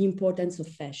 the importance of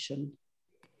fashion.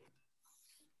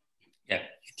 Yeah,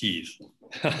 it is.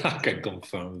 I can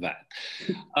confirm that.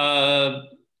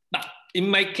 But in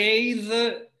my case,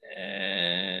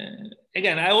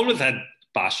 again, I always had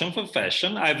passion for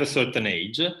fashion. I have a certain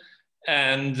age,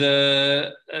 and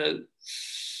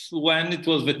when it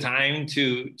was the time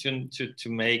to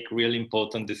make really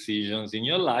important decisions in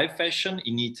your life, fashion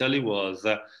in Italy was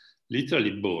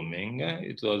literally booming.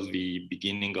 It was the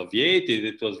beginning of the 80s.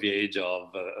 It was the age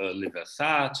of early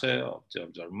Versace, of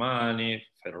Giorgio Armani,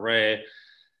 Ferré.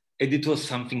 And it was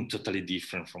something totally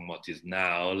different from what is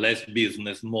now. Less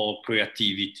business, more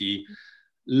creativity,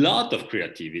 lot of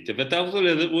creativity. But that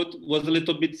was a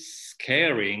little bit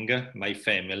scaring my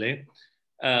family,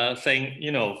 saying,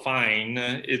 you know, fine,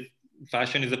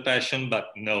 fashion is a passion, but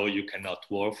no, you cannot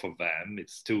work for them.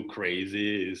 It's too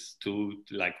crazy. It's too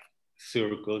like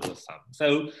circles or something.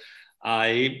 So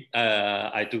I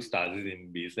took studies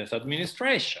in business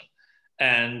administration.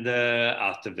 And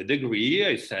after the degree,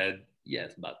 I said,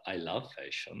 yes, but I love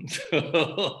fashion.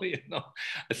 So, you know,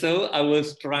 so I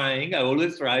always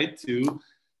tried to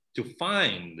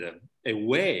find a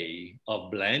way of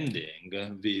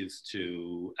blending these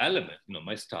two elements, you know,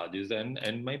 my studies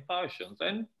and my passions.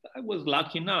 And I was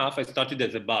lucky enough, I started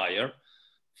as a buyer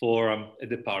for a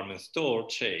department store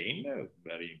chain, a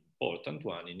very important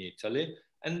one in Italy.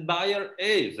 And buyer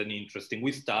is an interesting,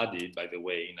 we studied, by the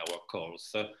way, in our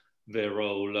course, the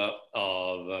role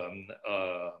of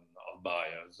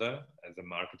buyers as a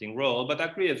marketing role, but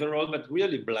actually as a role that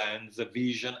really blends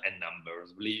vision and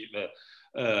numbers,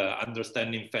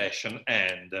 understanding fashion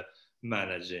and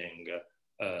managing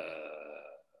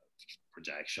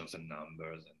projections and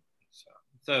numbers and so on.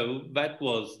 So that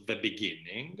was the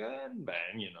beginning, and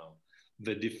then, you know,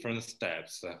 the different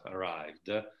steps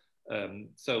arrived.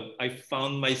 So I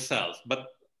found myself, but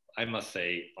I must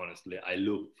say, honestly, I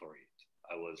looked for it.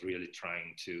 I was really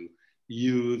trying to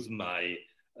use my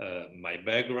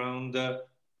background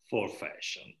for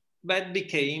fashion. That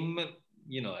became,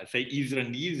 you know, I say easier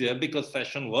and easier because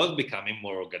fashion was becoming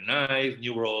more organized,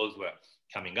 new roles were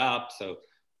coming up. So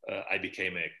I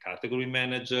became a category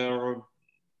manager,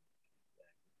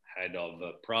 head of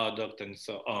product and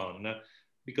so on,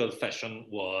 because fashion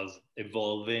was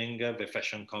evolving. The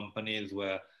fashion companies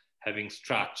were having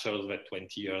structures that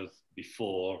 20 years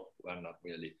before were not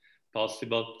really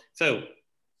possible. So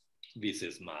this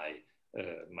is my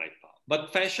path.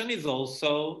 But fashion is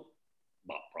also,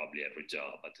 well, probably every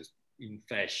job, but in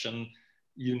fashion,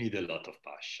 you need a lot of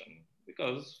passion,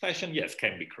 because fashion, yes,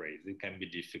 can be crazy, can be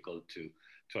difficult to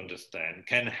understand,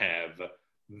 can have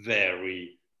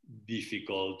very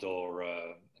difficult or,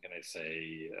 can I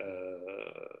say,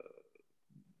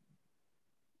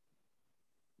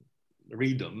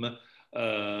 rhythm,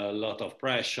 a lot of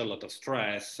pressure, a lot of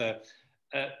stress.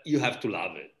 You have to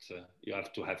love it. You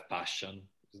have to have passion.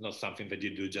 It's not something that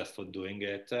you do just for doing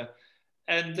it.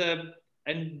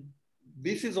 And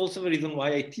this is also the reason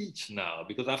why I teach now,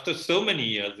 because after so many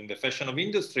years in the fashion of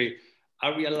industry,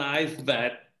 I realized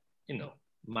that, you know,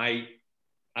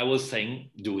 I was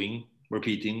saying, doing,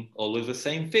 repeating always the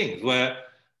same things, where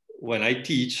when I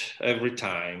teach, every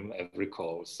time, every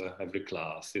course, every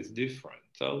class is different.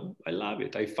 So I love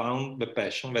it. I found the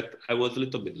passion that I was a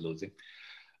little bit losing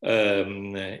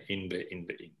in the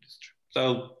industry.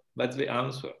 So that's the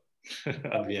answer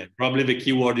at the end. Probably the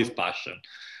key word is passion.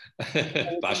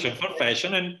 Passion for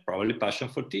fashion and probably passion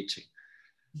for teaching.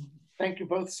 Thank you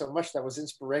both so much. That was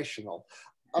inspirational.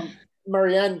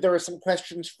 Marianne, there are some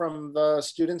questions from the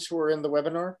students who are in the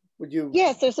webinar. Would you?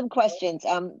 Yes, there's some questions.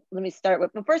 Let me start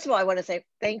with, but first of all, I want to say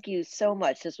thank you so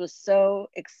much. This was so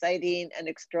exciting and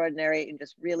extraordinary and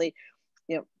just really,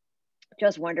 you know,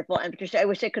 just wonderful. And Patricia, I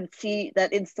wish I could see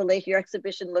that installation. Your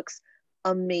exhibition looks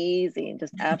amazing,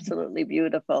 just absolutely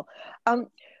beautiful.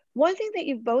 One thing that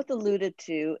you've both alluded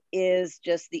to is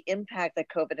just the impact that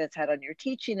COVID has had on your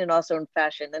teaching and also in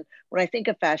fashion. And when I think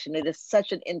of fashion, it is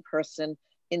such an in-person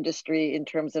industry in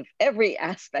terms of every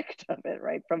aspect of it,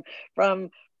 right?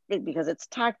 From because it's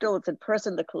tactile, it's in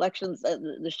person, the collections,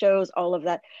 the shows, all of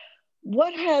that.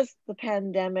 What has the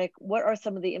pandemic, what are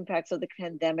some of the impacts of the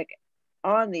pandemic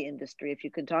on the industry, if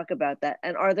you can talk about that?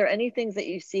 And are there any things that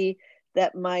you see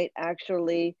that might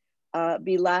actually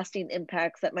be lasting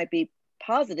impacts that might be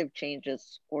positive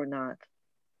changes or not?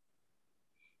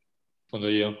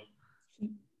 Yeah.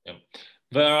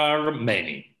 There are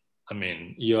many. I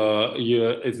mean,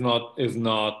 it's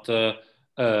not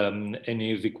an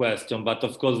easy question, but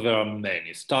of course there are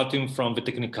many, starting from the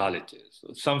technicalities.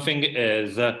 Something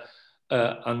is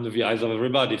under the eyes of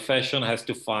everybody. Fashion has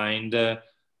to find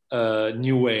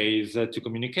new ways to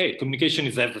communicate. Communication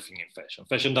is everything in fashion.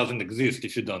 Fashion doesn't exist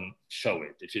if you don't show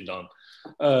it, if you don't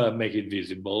make it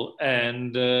visible.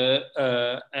 And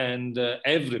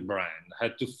every brand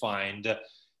had to find a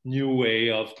new way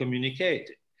of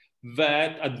communicating.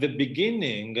 That at the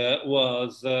beginning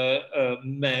was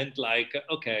meant like,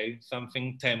 okay,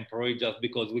 something temporary just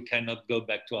because we cannot go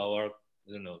back to our,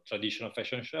 you know, traditional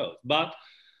fashion shows. But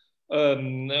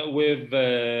with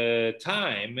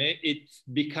time, it's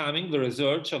becoming the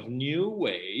research of new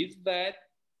ways that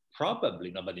probably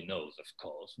nobody knows, of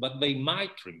course, but they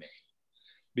might remain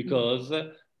because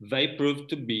they prove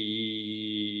to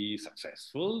be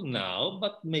successful now,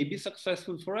 but maybe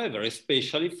successful forever,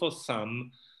 especially for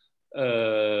some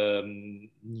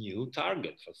new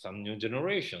targets for some new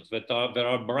generations. There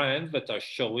are brands that are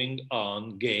showing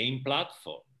on game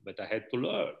platform that I had to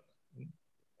learn.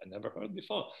 I never heard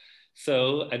before.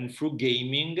 So, and through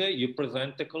gaming, you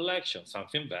present a collection,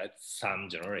 something that some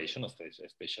generation,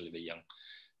 especially the young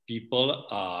people,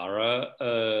 are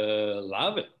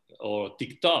loving, or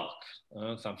TikTok,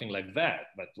 something like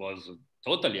that was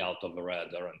totally out of the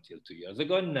radar until 2 years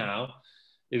ago. And now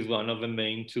is one of the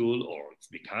main tools, or it's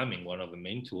becoming one of the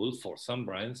main tools for some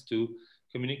brands to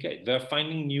communicate. They're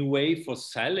finding new way for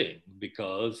selling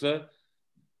because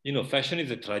fashion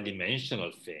is a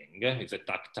tridimensional thing. It's a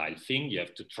tactile thing. You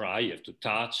have to try, you have to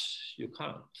touch, you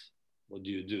can't. What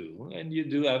do? And you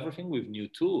do everything with new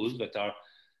tools that are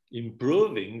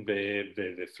improving the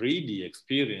 3D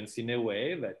experience in a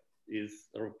way that is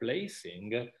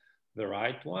replacing the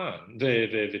right one,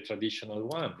 the traditional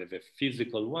one, the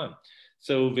physical one.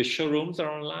 So the showrooms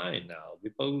are online now.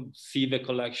 People see the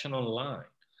collection online.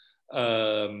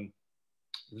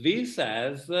 This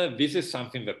is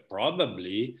something that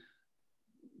probably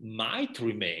might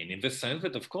remain, in the sense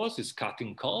that, of course, it's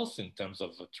cutting costs in terms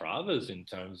of travels, in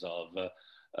terms of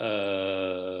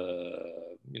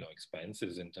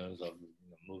expenses, in terms of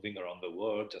moving around the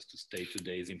world just to stay 2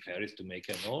 days in Paris to make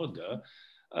an order.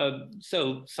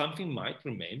 So something might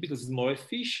remain because it's more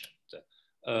efficient.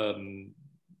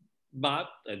 But,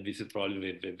 and this is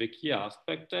probably the key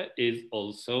aspect, is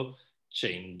also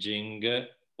changing.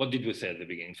 What did we say at the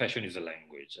beginning? Fashion is a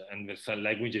language, and the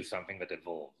language is something that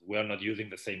evolves. We are not using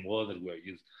the same word that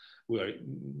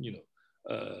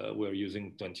we're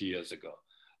using 20 years ago.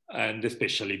 And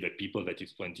especially the people that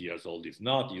is 20 years old is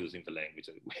not using the language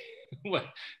that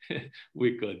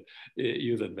we could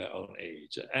use at their own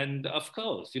age. And of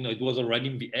course, it was already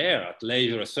in the air at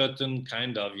leisure, a certain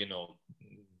kind of,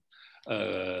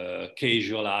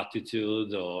 casual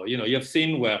attitude, or, you have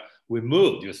seen where we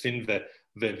moved, you've seen the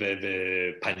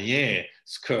panier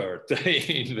skirt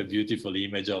in the beautiful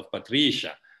image of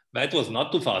Patricia. That was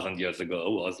not 2000 years ago,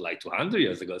 it was like 200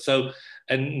 years ago. So,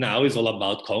 and now it's all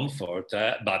about comfort,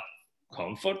 but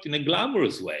comfort in a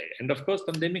glamorous way. And of course,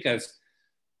 pandemic has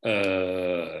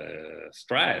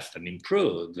stressed and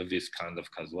improved this kind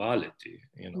of casuality.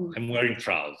 I'm wearing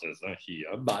trousers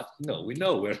here, but we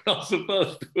know we're not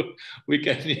supposed to. We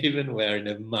can even wear in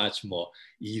a much more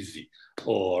easy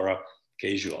or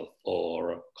casual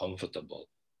or comfortable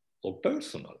or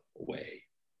personal way.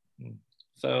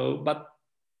 So, but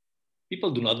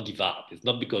people do not give up. It's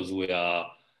not because we are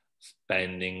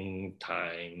spending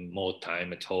more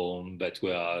time at home that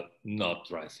we are not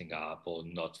dressing up or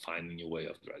not finding a way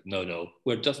of dressing. No,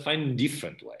 we're just finding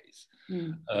different ways,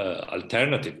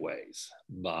 alternative ways.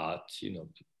 But,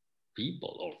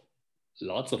 people, or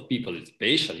lots of people,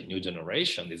 especially new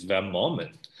generation, is their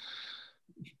moment.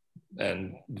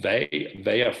 And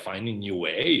they are finding new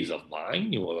ways of buying,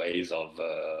 new ways of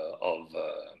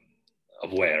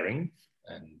wearing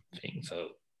and things. So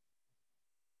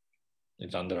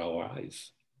it's under our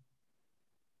eyes.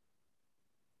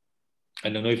 I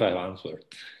don't know if I've answered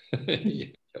your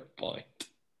point.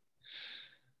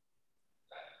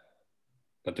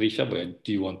 Patricia,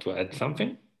 do you want to add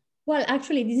something? Well,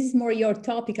 actually, this is more your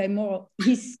topic. I'm more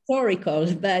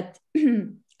historical, but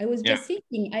I was just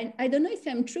thinking, I don't know if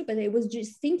I'm true, but I was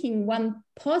just thinking one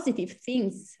positive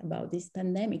things about this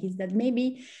pandemic is that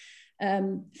maybe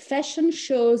fashion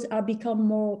shows are become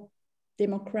more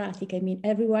democratic. I mean,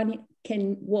 everyone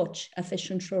can watch a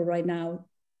fashion show right now.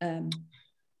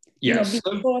 Yes.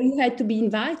 Before you had to be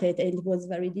invited and it was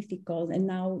very difficult, and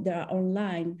now they are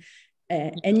online.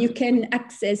 And you can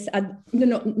access,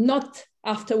 not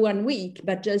after 1 week,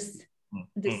 but just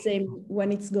the same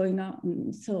when it's going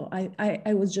on. So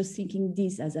I was just thinking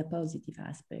this as a positive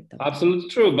aspect. Absolutely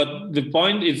true. But the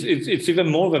point is, it's even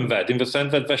more than that, in the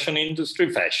sense that fashion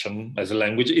as a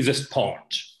language is a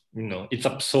sponge. It's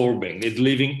absorbing, it's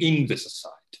living in the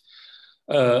society.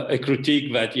 A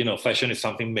critique that, fashion is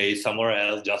something made somewhere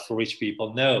else just for rich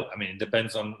people. No, I mean, it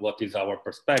depends on what is our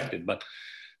perspective, but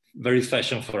there is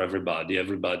fashion for everybody.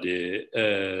 Everybody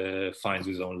finds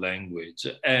his own language.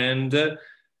 And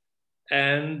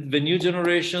the new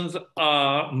generations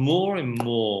are more and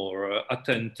more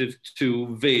attentive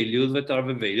to values that are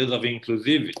the values of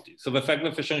inclusivity. So the fact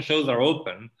that fashion shows are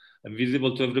open and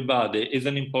visible to everybody is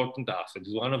an important aspect,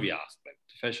 it's one of the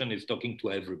aspects. Fashion is talking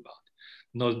to everybody,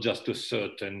 not just to a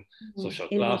certain social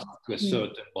class, to a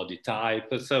certain body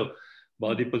type. So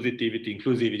body positivity,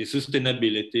 inclusivity,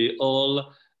 sustainability,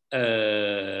 all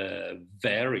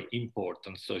very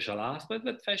important social aspects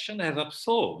that fashion has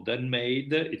absorbed and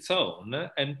made its own,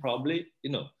 and probably,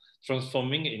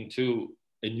 transforming into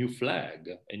a new flag,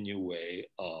 a new way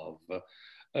of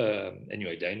a new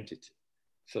identity.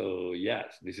 So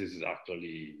yes, this is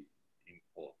actually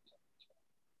important,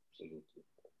 absolutely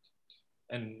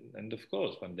important. And of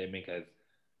course, pandemic has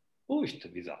pushed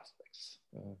these aspects,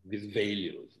 these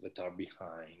values that are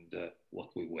behind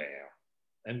what we wear.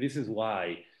 And this is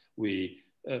why we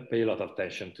pay a lot of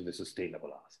attention to the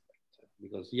sustainable aspect.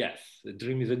 Because yes, a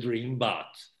dream is a dream,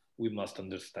 but we must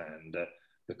understand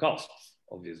the costs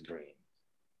of this dream.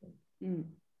 Mm.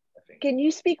 Can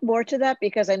you speak more to that?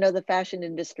 Because I know the fashion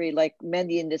industry, like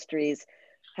many industries,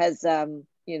 has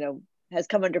has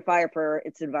come under fire for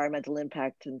its environmental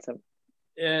impact, and so.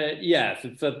 Yes,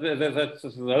 it's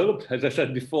as I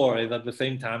said before, it's at the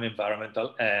same time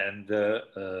environmental and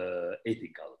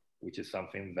ethical, which is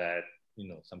something that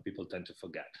some people tend to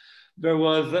forget. There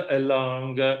was a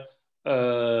long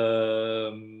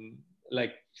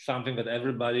like something that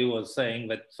everybody was saying,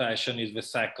 that fashion is the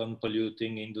second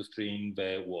polluting industry in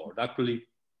the world. Actually,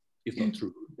 it's not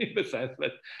true, in the sense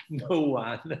that no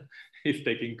one is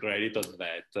taking credit on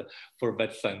that for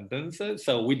that sentence.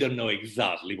 So we don't know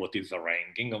exactly what is the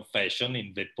ranking of fashion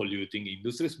in the polluting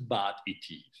industries, but it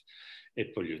is a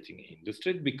polluting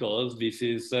industry because this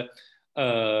is the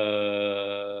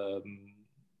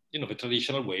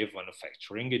traditional way of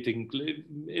manufacturing.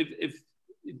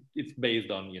 It's based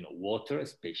on water,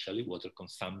 especially water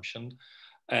consumption,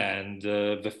 and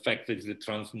the fact that it's a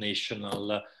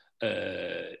transnational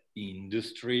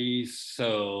industry.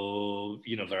 So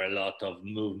there are a lot of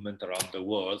movement around the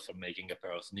world for making a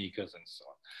pair of sneakers and so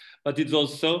on. But it's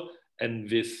also, and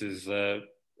this is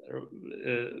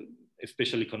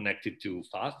especially connected to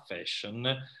fast fashion,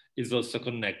 is also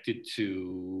connected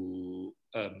to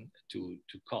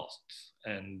costs,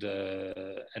 and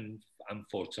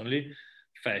unfortunately,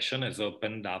 fashion has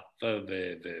opened up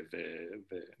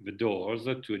the doors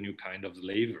to a new kind of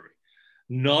slavery,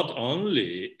 not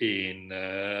only in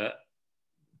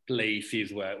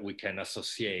places where we can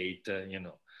associate,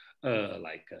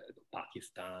 like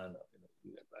Pakistan.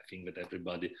 I think that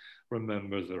everybody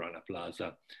remembers the Rana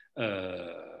Plaza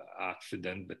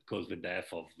accident that caused the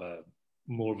death of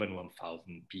more than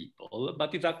 1,000 people,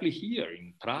 but it's actually here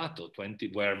in Prato,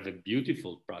 where the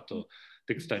beautiful Prato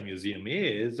Textile Museum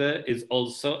is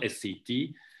also a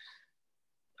city.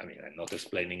 I mean, I'm not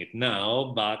explaining it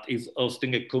now, but is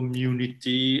hosting a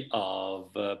community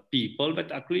of people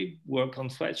that actually work on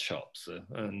sweatshops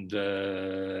and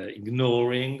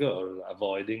ignoring or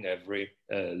avoiding every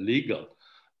legal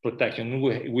protection.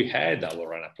 We had our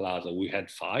Rana Plaza, we had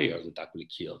fires that actually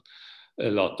killed a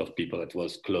lot of people that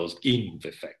was closed in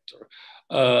the sector.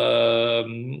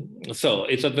 So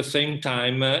it's at the same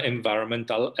time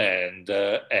environmental and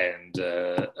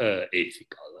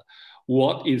ethical.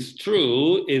 What is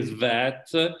true is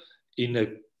that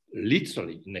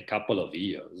literally in a couple of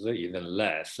years, even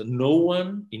less, no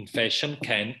one in fashion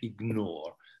can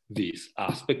ignore this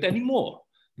aspect anymore.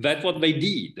 That's what they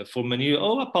did for many years.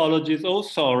 Oh, apologies, oh,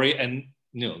 sorry, and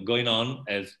going on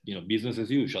as business as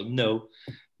usual. No,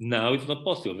 now it's not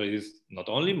possible. There is not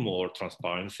only more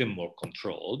transparency and more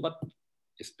control, but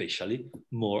especially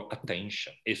more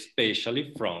attention,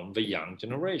 especially from the young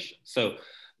generation. So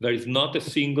there is not a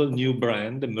single new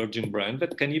brand, emerging brand,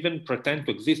 that can even pretend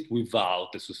to exist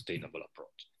without a sustainable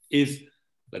approach.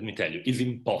 Let me tell you, it's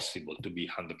impossible to be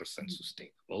 100%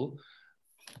 sustainable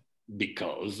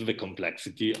because the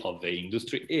complexity of the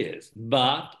industry is,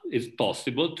 but it's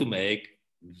possible to make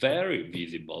very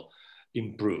visible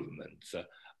improvements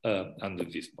under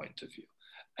this point of view.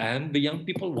 And the young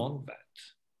people want that,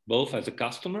 both as a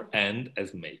customer and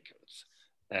as makers.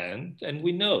 And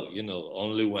we know,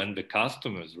 only when the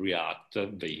customers react,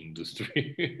 the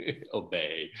industry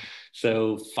obey.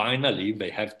 So finally,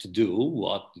 they have to do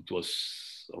what it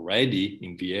was already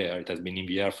in the air. It has been in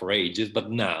the air for ages,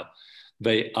 but now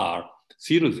they are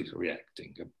seriously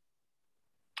reacting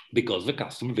because the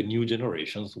customer, the new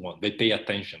generations they pay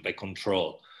attention, they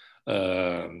control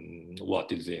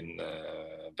what is in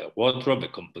the wardrobe, the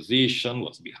composition,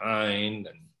 what's behind,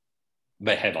 and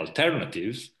they have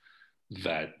alternatives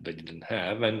that they didn't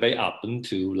have, and they happen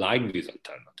to like these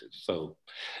alternatives. So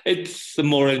it's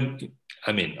more,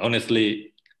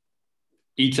 honestly,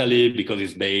 Italy, because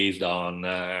it's based on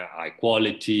high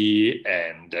quality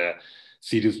and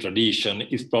serious tradition,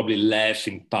 is probably less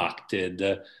impacted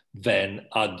than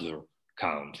other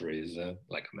countries,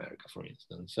 like America, for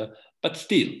instance. But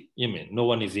still, no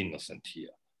one is innocent here,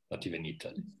 not even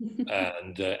Italy.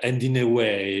 And in a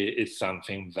way, it's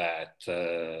something that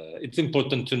it's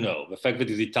important to know. The fact that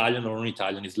it's Italian or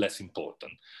non-Italian is less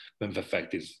important than the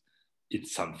fact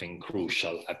it's something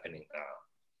crucial happening now.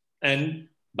 And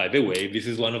by the way, this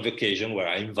is one of the occasions where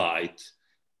I invite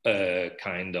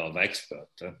kind of expert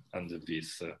under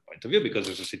this point of view, because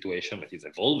it's a situation that is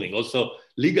evolving also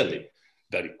legally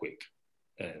very quick.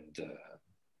 And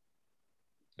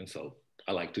so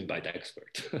I like to invite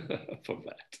experts for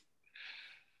that.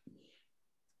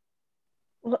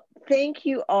 Well, thank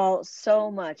you all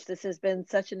so much. This has been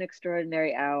such an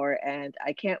extraordinary hour, and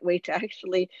I can't wait to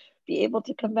actually be able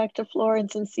to come back to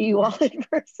Florence and see you all in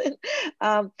person.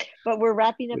 But we're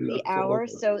wrapping up the hour,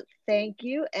 so thank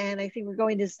you. And I think we're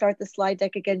going to start the slide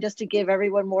deck again, just to give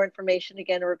everyone more information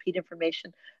again, or repeat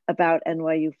information about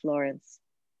NYU Florence.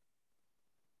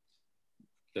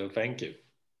 So thank you.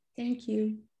 Thank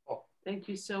you. Thank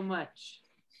you so much.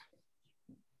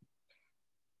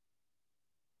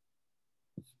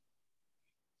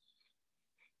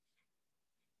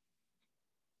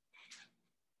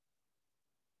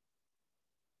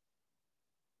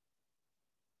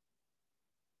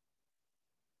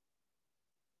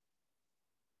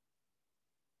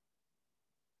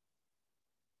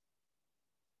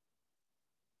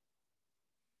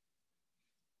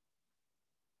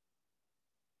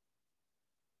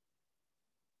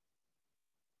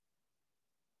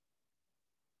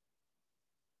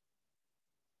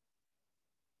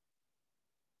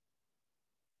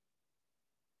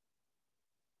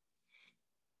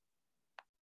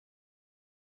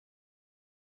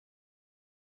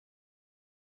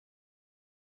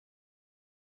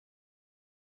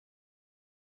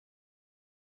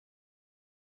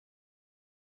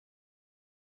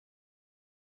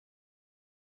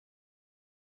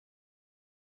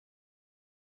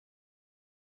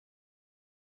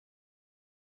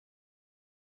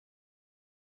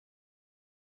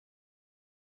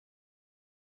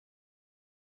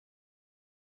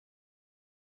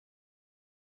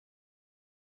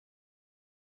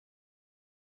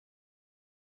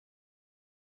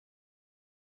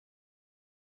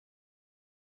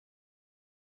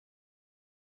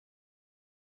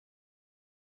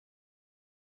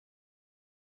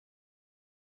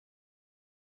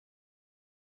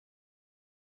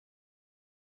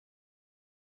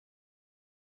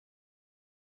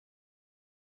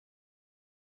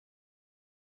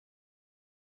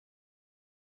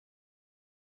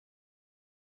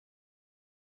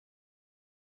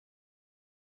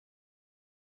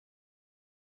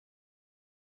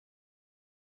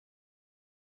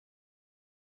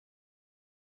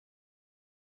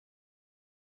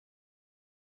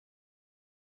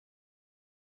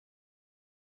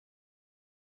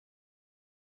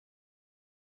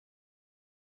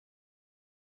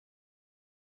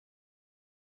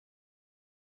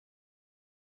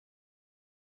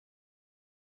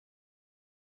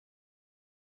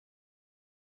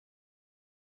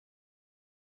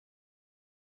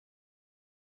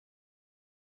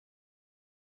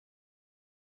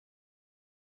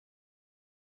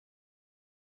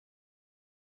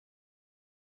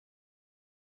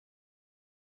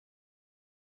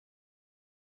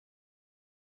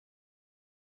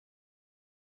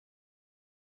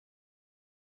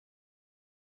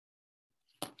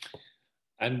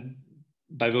 And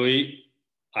by the way,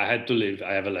 I had to leave.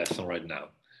 I have a lesson right now.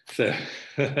 So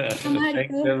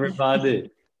thank you, everybody.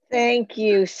 Thank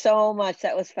you so much.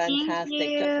 That was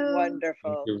fantastic. Just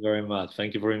wonderful. Thank you very much.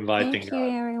 Thank you for inviting us. Thank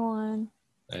you, everyone.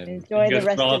 And enjoy the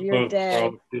rest of your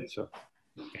day.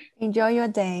 Enjoy your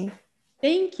day.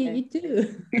 Thank you. You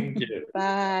too. Thank you.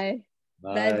 Bye.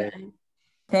 Bye.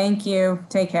 Thank you.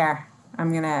 Take care. I'm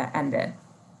going to end it.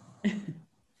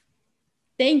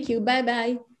 Thank you.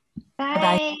 Bye-bye.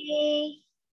 Bye.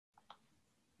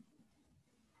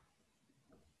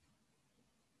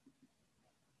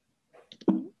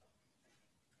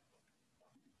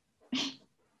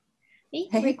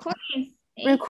 Recording.